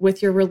do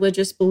with your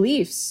religious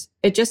beliefs.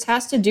 It just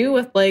has to do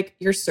with like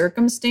your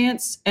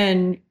circumstance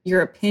and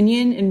your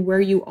opinion and where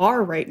you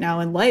are right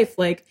now in life.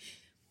 Like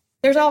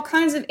there's all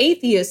kinds of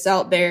atheists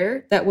out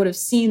there that would have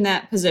seen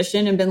that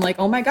position and been like,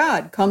 oh my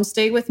God, come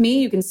stay with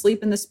me. You can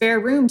sleep in the spare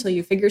room till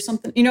you figure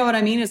something. You know what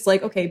I mean? It's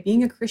like, okay,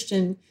 being a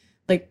Christian,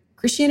 like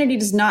Christianity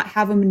does not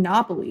have a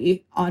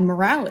monopoly on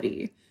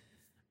morality.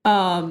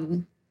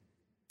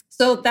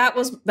 So that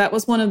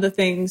was one of the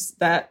things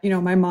that,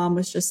 my mom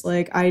was just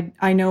like,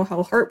 I know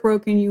how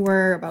heartbroken you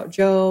were about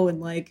Joe. And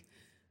like,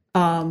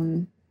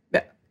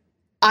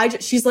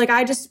 she's like,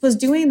 I just was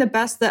doing the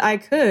best that I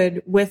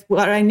could with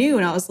what I knew.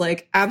 And I was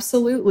like,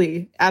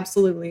 absolutely.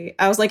 Absolutely.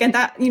 I was like, and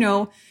that,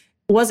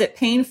 was it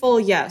painful?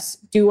 Yes.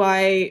 Do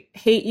I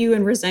hate you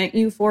and resent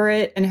you for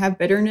it and have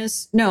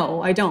bitterness?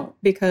 No, I don't,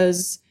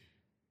 because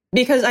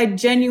I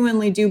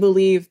genuinely do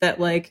believe that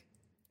like,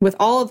 with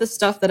all of the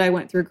stuff that I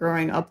went through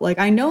growing up, like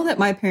I know that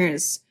my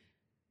parents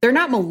they're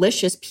not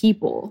malicious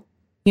people,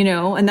 you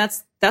know, and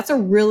that's a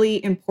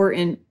really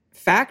important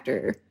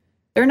factor.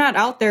 They're not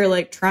out there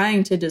like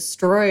trying to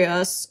destroy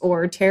us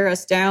or tear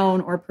us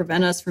down or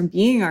prevent us from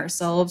being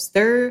ourselves.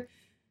 They're,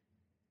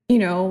 you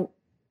know,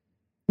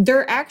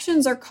 their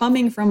actions are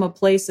coming from a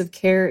place of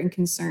care and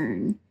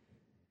concern,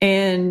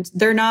 and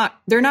they're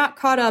not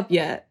caught up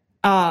yet.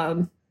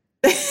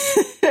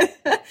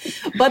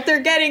 But they're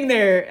getting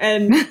there,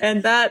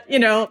 and that, you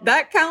know,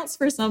 that counts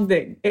for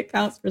something. It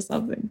counts for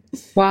something.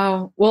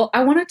 Wow. Well,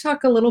 I want to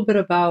talk a little bit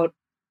about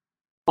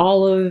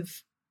all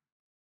of,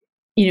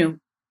 you know,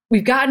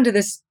 we've gotten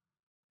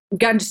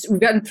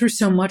through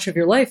so much of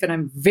your life, and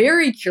I'm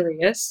very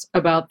curious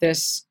about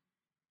this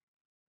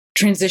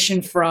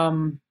transition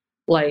from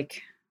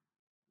like,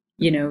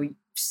 you know,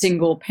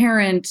 single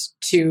parent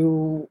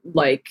to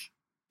like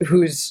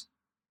who's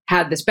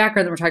had this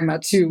background that we're talking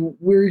about to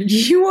where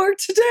you are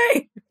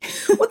today.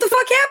 What the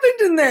fuck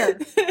happened in there?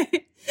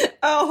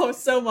 Oh,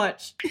 so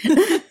much.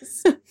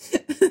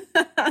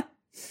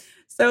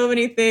 So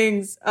many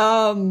things.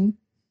 Oh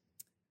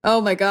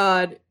my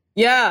God.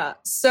 Yeah.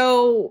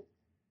 So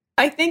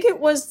I think it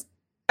was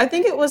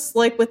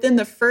like within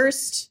the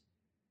first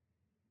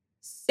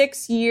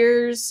 6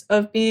 years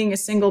of being a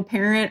single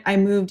parent, I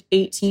moved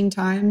 18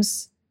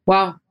 times.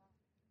 Wow.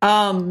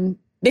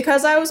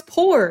 Because I was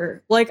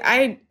poor. Like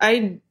I,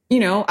 you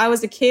know, I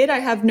was a kid. I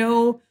have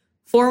no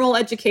formal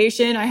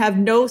education. I have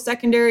no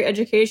secondary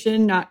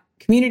education, not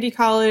community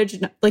college,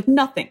 like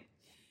nothing.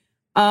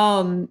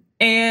 And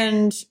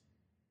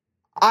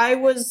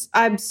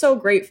I'm so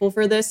grateful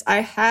for this.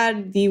 I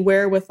had the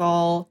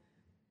wherewithal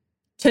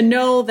to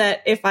know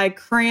that if I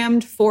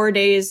crammed 4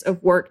 days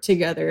of work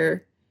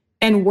together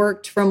and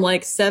worked from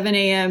like 7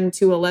 a.m.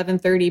 to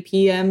 11:30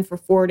 p.m. for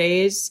 4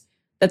 days,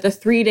 that the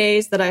 3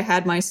 days that I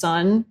had my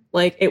son,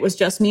 like it was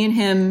just me and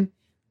him,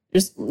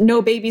 just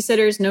no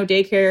babysitters, no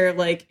daycare,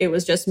 like it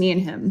was just me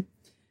and him.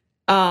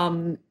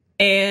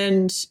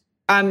 And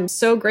I'm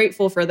so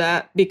grateful for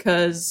that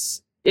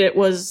because it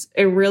was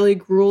a really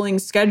grueling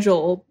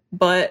schedule,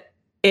 but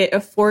it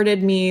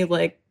afforded me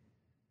like,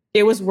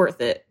 it was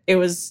worth it. It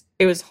was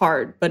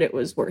hard, but it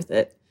was worth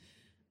it.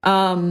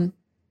 I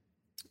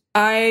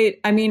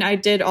mean, I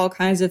did all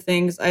kinds of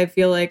things. I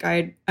feel like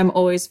I'm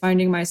always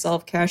finding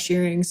myself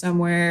cashiering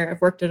somewhere. I've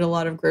worked at a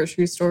lot of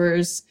grocery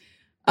stores.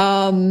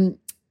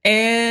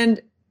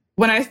 And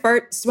when I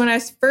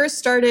first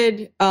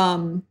started,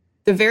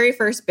 the very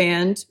first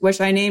band,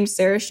 which I named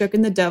Sarah Shook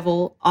and the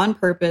Devil on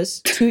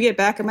purpose to get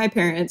back at my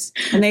parents,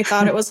 and they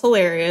thought it was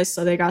hilarious,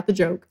 so they got the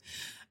joke.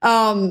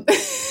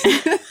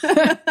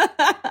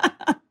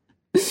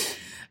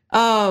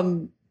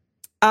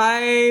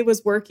 I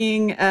was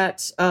working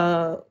at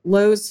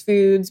Lowe's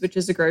Foods, which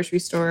is a grocery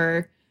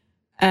store,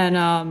 and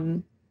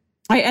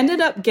I ended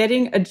up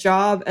getting a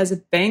job as a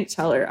bank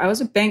teller. I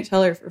was a bank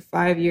teller for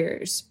 5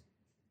 years.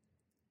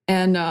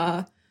 And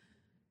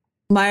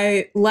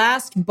my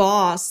last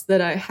boss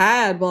that I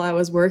had while I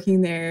was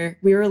working there,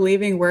 we were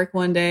leaving work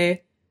one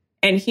day,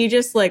 and he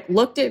just like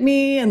looked at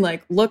me and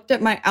like looked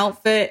at my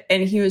outfit,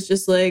 and he was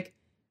just like,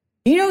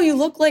 you know, you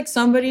look like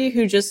somebody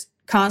who just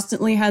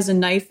constantly has a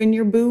knife in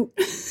your boot.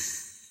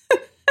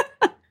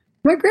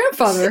 My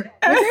grandfather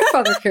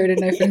carried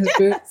a knife in his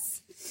boot.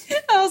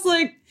 I was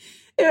like,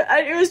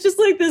 it was just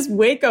like this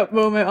wake up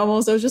moment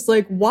almost. I was just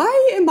like,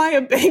 why am I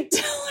a bank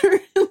teller?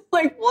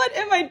 Like, what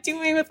am I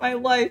doing with my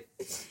life?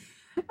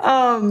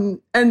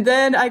 And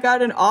then I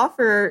got an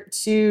offer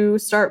to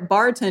start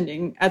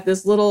bartending at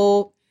this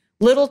little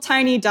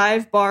tiny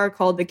dive bar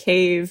called The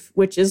Cave,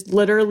 which is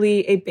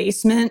literally a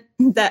basement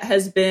that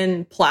has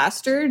been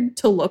plastered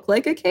to look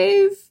like a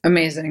cave.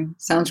 Amazing.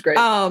 Sounds great.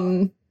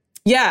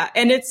 Yeah.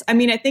 And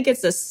I think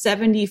it's a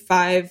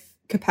 75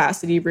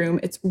 capacity room.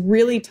 It's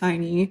really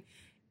tiny.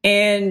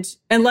 And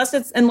unless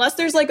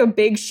there's like a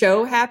big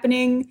show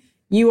happening,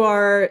 you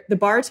are the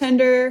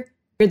bartender,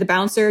 you're the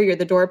bouncer, you're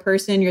the door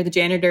person, you're the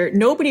janitor.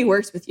 Nobody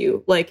works with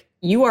you. Like,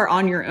 you are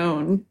on your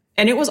own.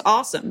 And it was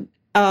awesome.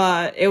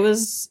 It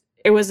was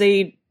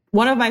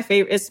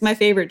it's my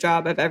favorite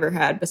job I've ever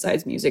had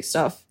besides music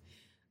stuff.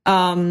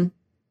 So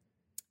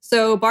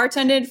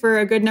bartended for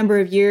a good number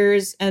of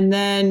years. And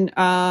then,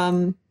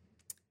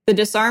 the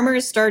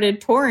Disarmers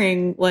started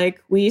touring.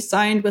 Like, we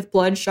signed with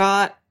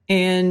Bloodshot,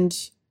 and,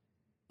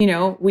 you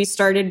know, we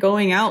started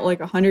going out like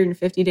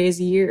 150 days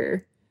a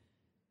year.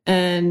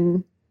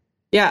 And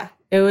yeah,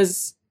 it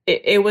was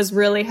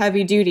really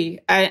heavy duty.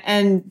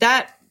 And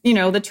that, you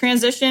know, the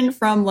transition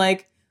from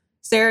like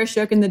Sarah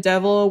Shook and the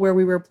Devil, where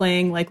we were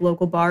playing like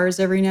local bars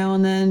every now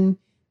and then,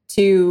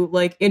 to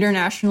like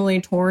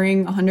internationally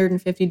touring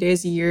 150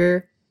 days a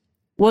year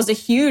was a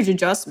huge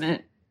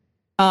adjustment.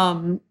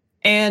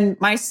 And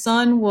my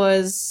son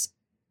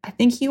I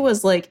think he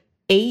was like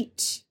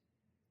 8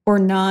 or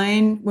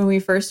 9 when we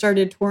first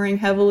started touring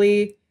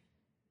heavily.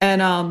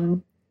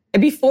 And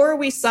before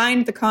we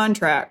signed the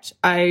contract,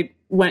 I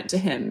went to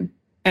him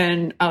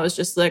and I was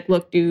just like,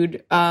 look,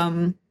 dude,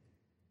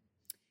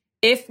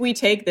 if we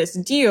take this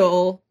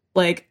deal,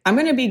 like, I'm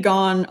going to be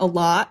gone a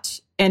lot,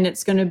 and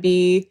it's going to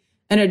be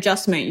an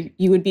adjustment.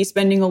 You would be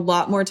spending a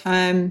lot more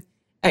time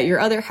at your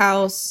other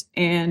house.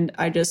 And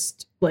I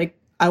just like,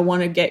 I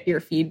want to get your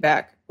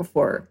feedback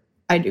before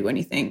I do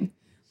anything.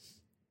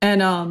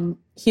 And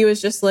he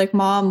was just like,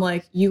 Mom,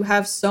 like, you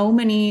have so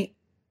many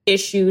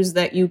issues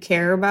that you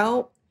care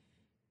about.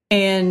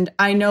 And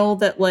I know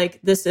that like,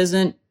 this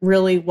isn't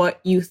really what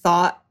you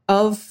thought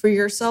of for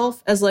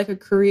yourself as like a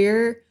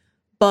career,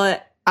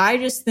 but I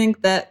just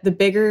think that the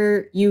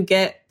bigger you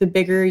get, the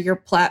bigger your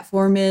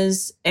platform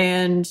is,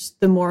 and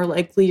the more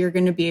likely you're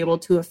going to be able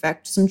to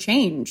affect some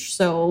change.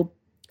 So,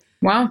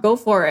 wow, go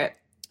for it.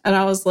 And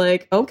I was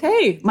like,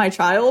 okay, my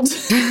child.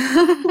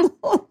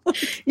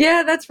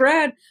 Yeah, that's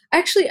rad.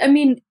 Actually, I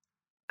mean,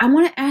 I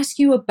want to ask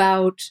you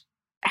about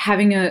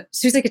having so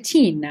he's like a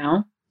teen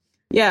now.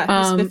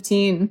 Yeah, he's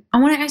 15. I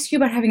want to ask you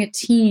about having a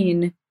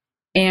teen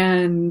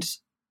and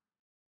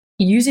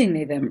using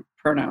they, them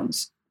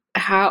pronouns.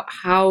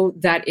 How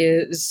that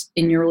is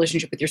in your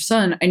relationship with your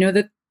son. I know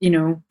that,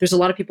 there's a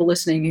lot of people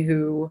listening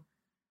who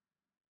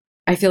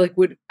I feel like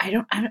I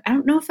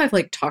don't know if I've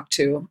like talked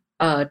to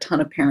a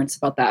ton of parents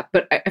about that,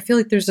 but I feel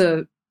like there's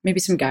maybe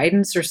some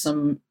guidance or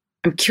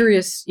I'm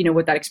curious,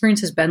 what that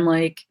experience has been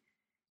like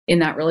in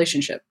that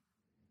relationship.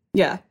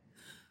 Yeah.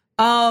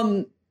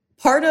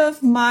 Part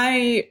of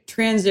my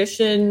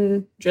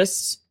transition,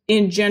 just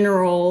in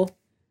general,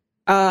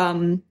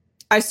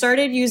 I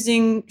started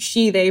using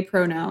she, they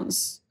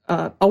pronouns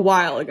a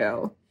while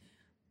ago.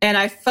 And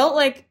I felt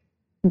like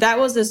that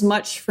was as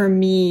much for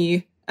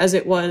me as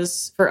it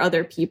was for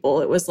other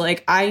people. It was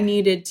like I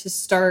needed to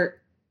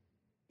start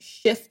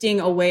shifting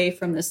away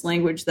from this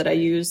language that I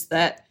use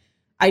that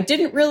I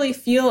didn't really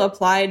feel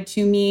applied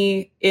to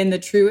me in the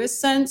truest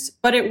sense,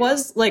 but it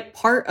was like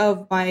part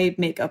of my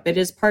makeup. It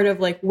is part of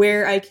like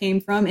where I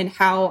came from and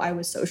how I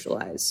was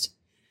socialized.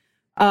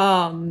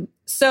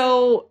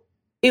 So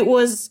it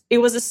was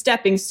a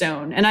stepping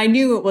stone, and I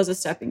knew it was a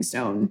stepping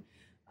stone.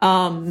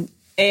 And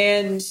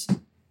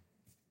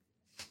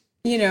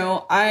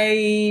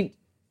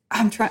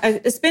I'm trying,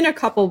 it's been a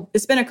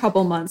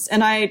couple months,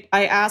 and I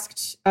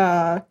asked,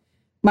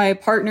 my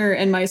partner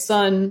and my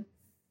son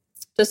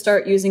to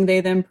start using they,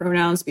 them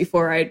pronouns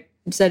before I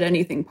said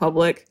anything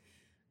public.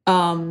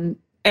 And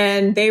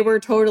they were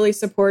totally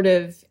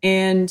supportive.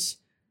 And,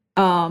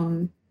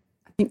 I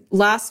think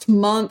last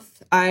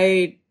month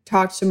I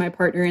talked to my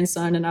partner and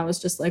son, and I was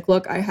just like,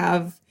 look, I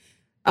have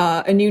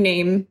a new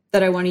name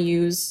that I want to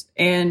use.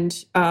 And,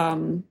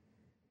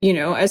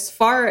 as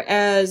far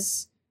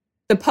as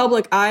the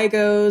public eye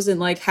goes and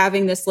like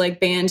having this like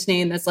band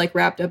name that's like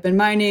wrapped up in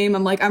my name,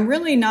 I'm like, I'm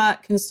really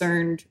not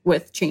concerned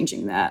with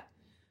changing that.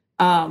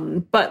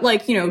 But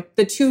like,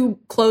 the two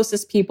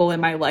closest people in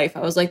my life,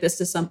 I was like,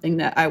 this is something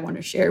that I want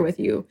to share with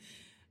you.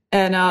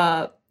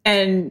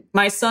 And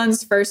my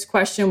son's first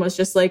question was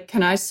just like,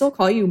 can I still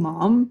call you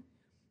Mom?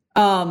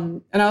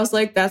 And I was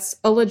like, that's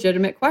a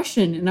legitimate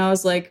question. And I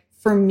was like,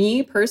 for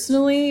me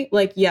personally,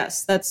 like,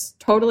 yes, that's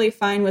totally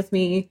fine with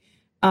me.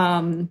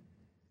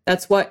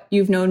 That's what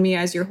you've known me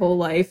as your whole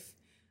life.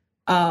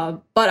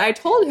 But I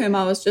told him,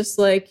 I was just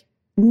like,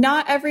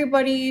 not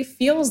everybody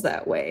feels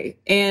that way.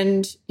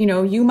 And,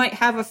 you might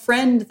have a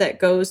friend that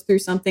goes through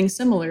something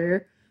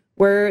similar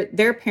where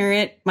their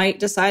parent might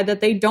decide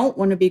that they don't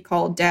want to be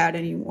called dad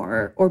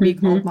anymore or be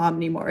called mom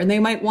anymore. And they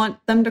might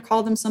want them to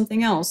call them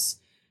something else.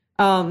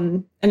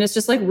 And it's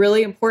just like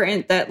really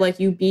important that like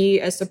you be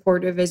as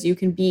supportive as you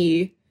can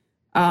be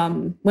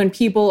when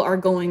people are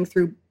going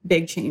through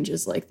big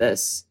changes like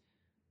this.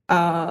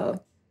 And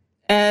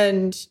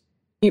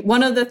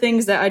one of the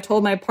things that I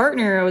told my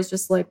partner, I was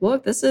just like,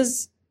 look, this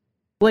is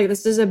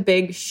a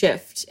big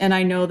shift. And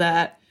I know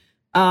that,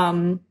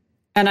 and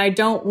I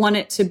don't want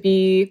it to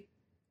be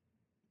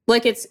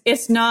like,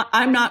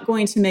 I'm not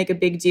going to make a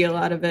big deal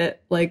out of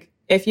it. Like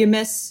if you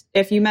mess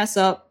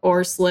up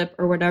or slip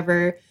or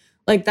whatever,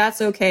 like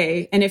that's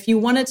okay. And if you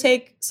want to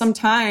take some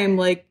time,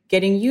 like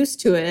getting used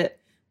to it,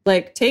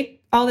 like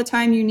take all the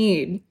time you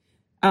need.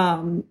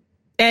 And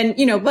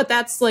but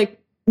that's like,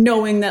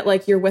 knowing that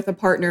like you're with a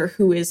partner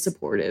who is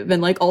supportive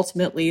and like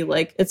ultimately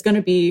like it's going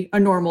to be a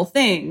normal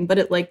thing, but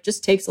it like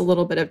just takes a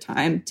little bit of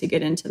time to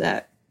get into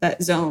that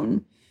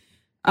zone.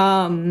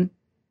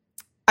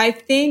 I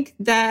think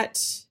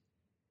that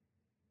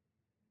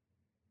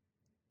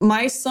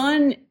my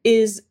son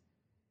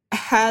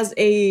has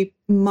a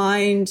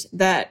mind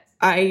that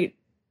I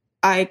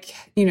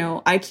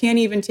can't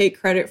even take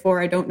credit for.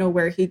 I don't know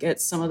where he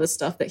gets some of the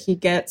stuff that he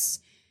gets.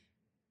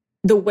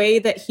 The way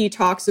that he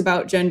talks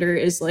about gender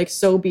is like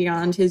so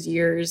beyond his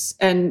years.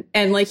 And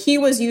like he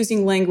was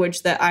using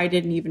language that I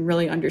didn't even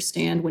really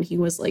understand when he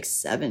was like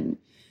 7.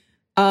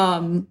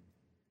 And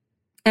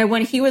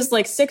when he was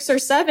like 6 or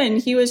 7,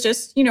 he was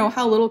just,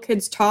 how little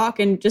kids talk,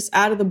 and just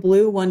out of the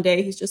blue one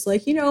day, he's just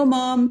like,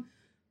 Mom,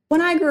 when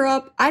I grow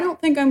up, I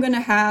don't think I'm going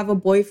to have a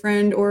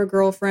boyfriend or a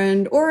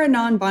girlfriend or a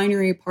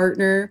non-binary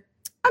partner.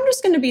 I'm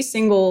just going to be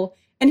single.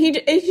 And he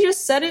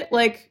just said it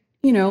like,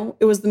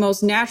 it was the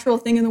most natural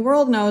thing in the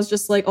world. And I was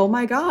just like, oh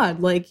my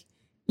God, like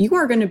you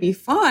are going to be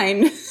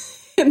fine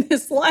in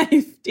this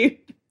life, dude.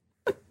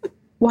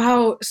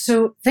 Wow.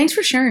 So thanks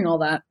for sharing all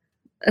that.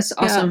 That's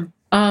awesome.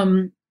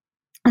 And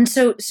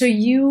so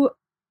you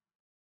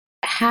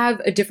have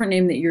a different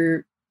name that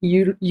you're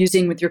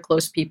using with your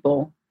close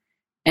people.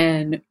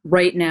 And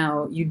right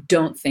now you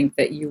don't think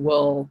that you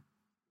will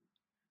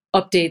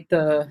update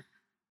the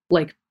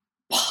like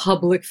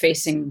public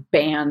facing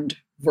band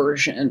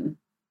version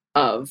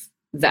of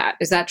that.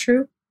 Is that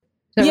true?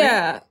 Is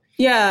that right?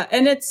 Yeah.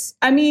 And it's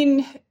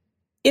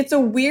a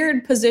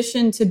weird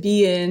position to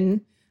be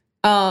in.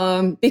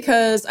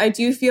 Because I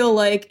do feel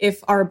like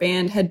if our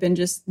band had been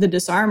just the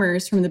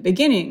Disarmers from the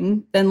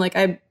beginning, then like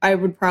I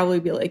would probably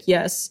be like,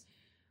 yes.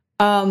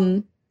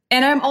 And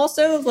I'm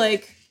also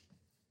like,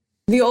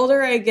 the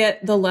older I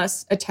get, the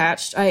less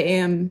attached I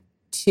am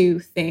to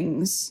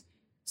things.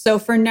 So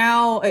for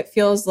now, it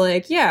feels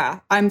like, yeah,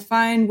 I'm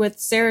fine with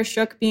Sarah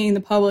Shook being the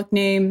public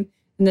name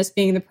and this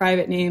being the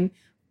private name.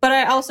 But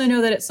I also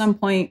know that at some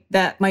point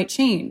that might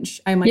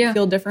change. I might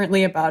feel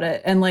differently about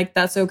it. And like,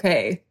 that's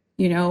okay.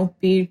 You know,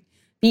 be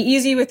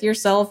easy with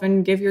yourself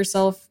and give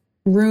yourself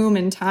room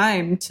and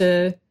time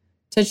to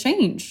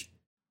change.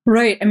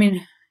 Right. I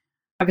mean,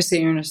 obviously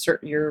you're in a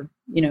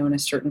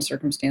certain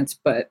circumstance,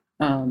 but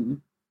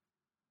I'm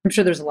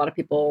sure there's a lot of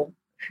people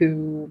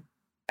who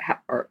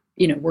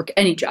work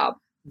any job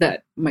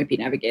that might be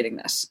navigating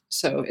this.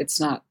 So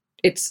it's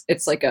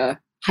like a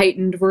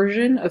heightened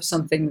version of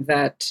something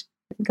that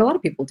I think a lot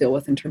of people deal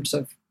with in terms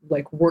of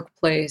like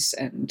workplace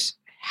and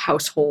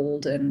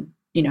household and,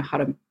 how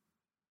to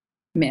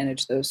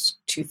manage those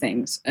two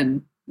things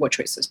and what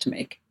choices to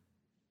make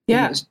in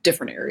those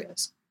different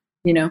areas,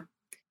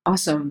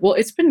 Awesome. Well,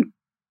 it's been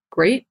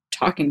great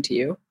talking to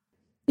you.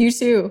 You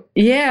too.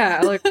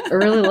 Yeah. I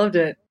really loved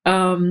it.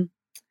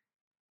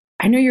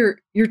 I know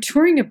you're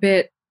touring a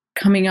bit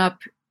coming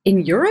up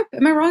in Europe.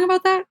 Am I wrong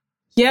about that?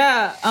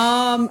 Yeah.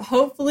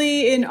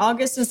 Hopefully in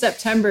August and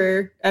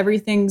September,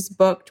 everything's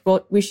booked.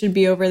 Well, we should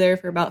be over there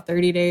for about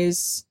 30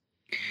 days.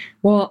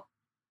 Well,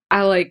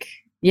 I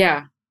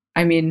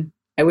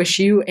wish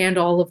you and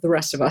all of the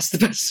rest of us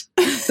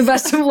the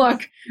best of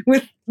luck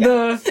with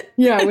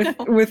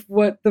with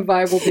what the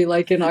vibe will be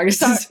like in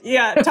August.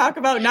 Talk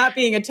about not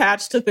being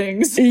attached to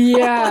things.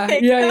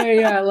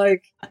 Yeah.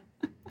 Like,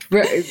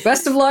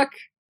 best of luck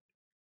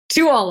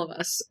to all of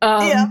us.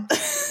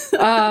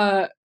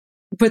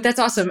 But that's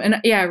awesome.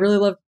 And I really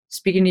love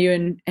speaking to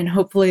you and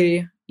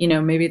hopefully,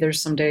 maybe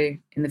there's someday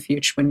in the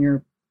future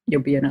when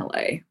you'll be in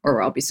LA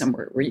or I'll be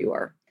somewhere where you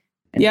are.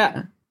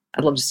 And,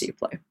 I'd love to see you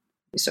play. It'd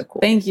be so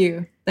cool. Thank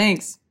you.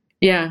 Thanks.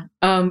 Yeah.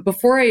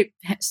 Before I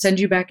send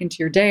you back into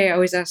your day, I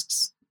always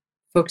ask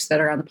folks that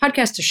are on the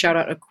podcast to shout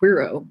out a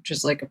queero, which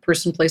is like a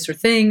person, place, or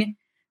thing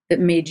that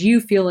made you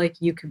feel like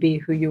you could be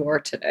who you are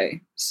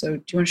today. So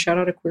do you want to shout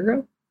out a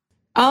queero?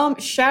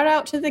 Shout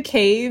out to the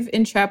Cave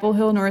in Chapel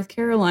Hill, North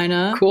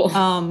Carolina. Cool.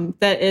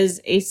 That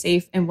is a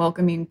safe and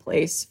welcoming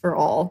place for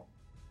all.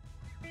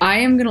 I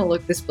am going to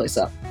look this place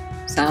up.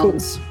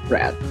 Sounds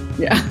rad.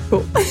 Yeah.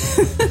 Cool.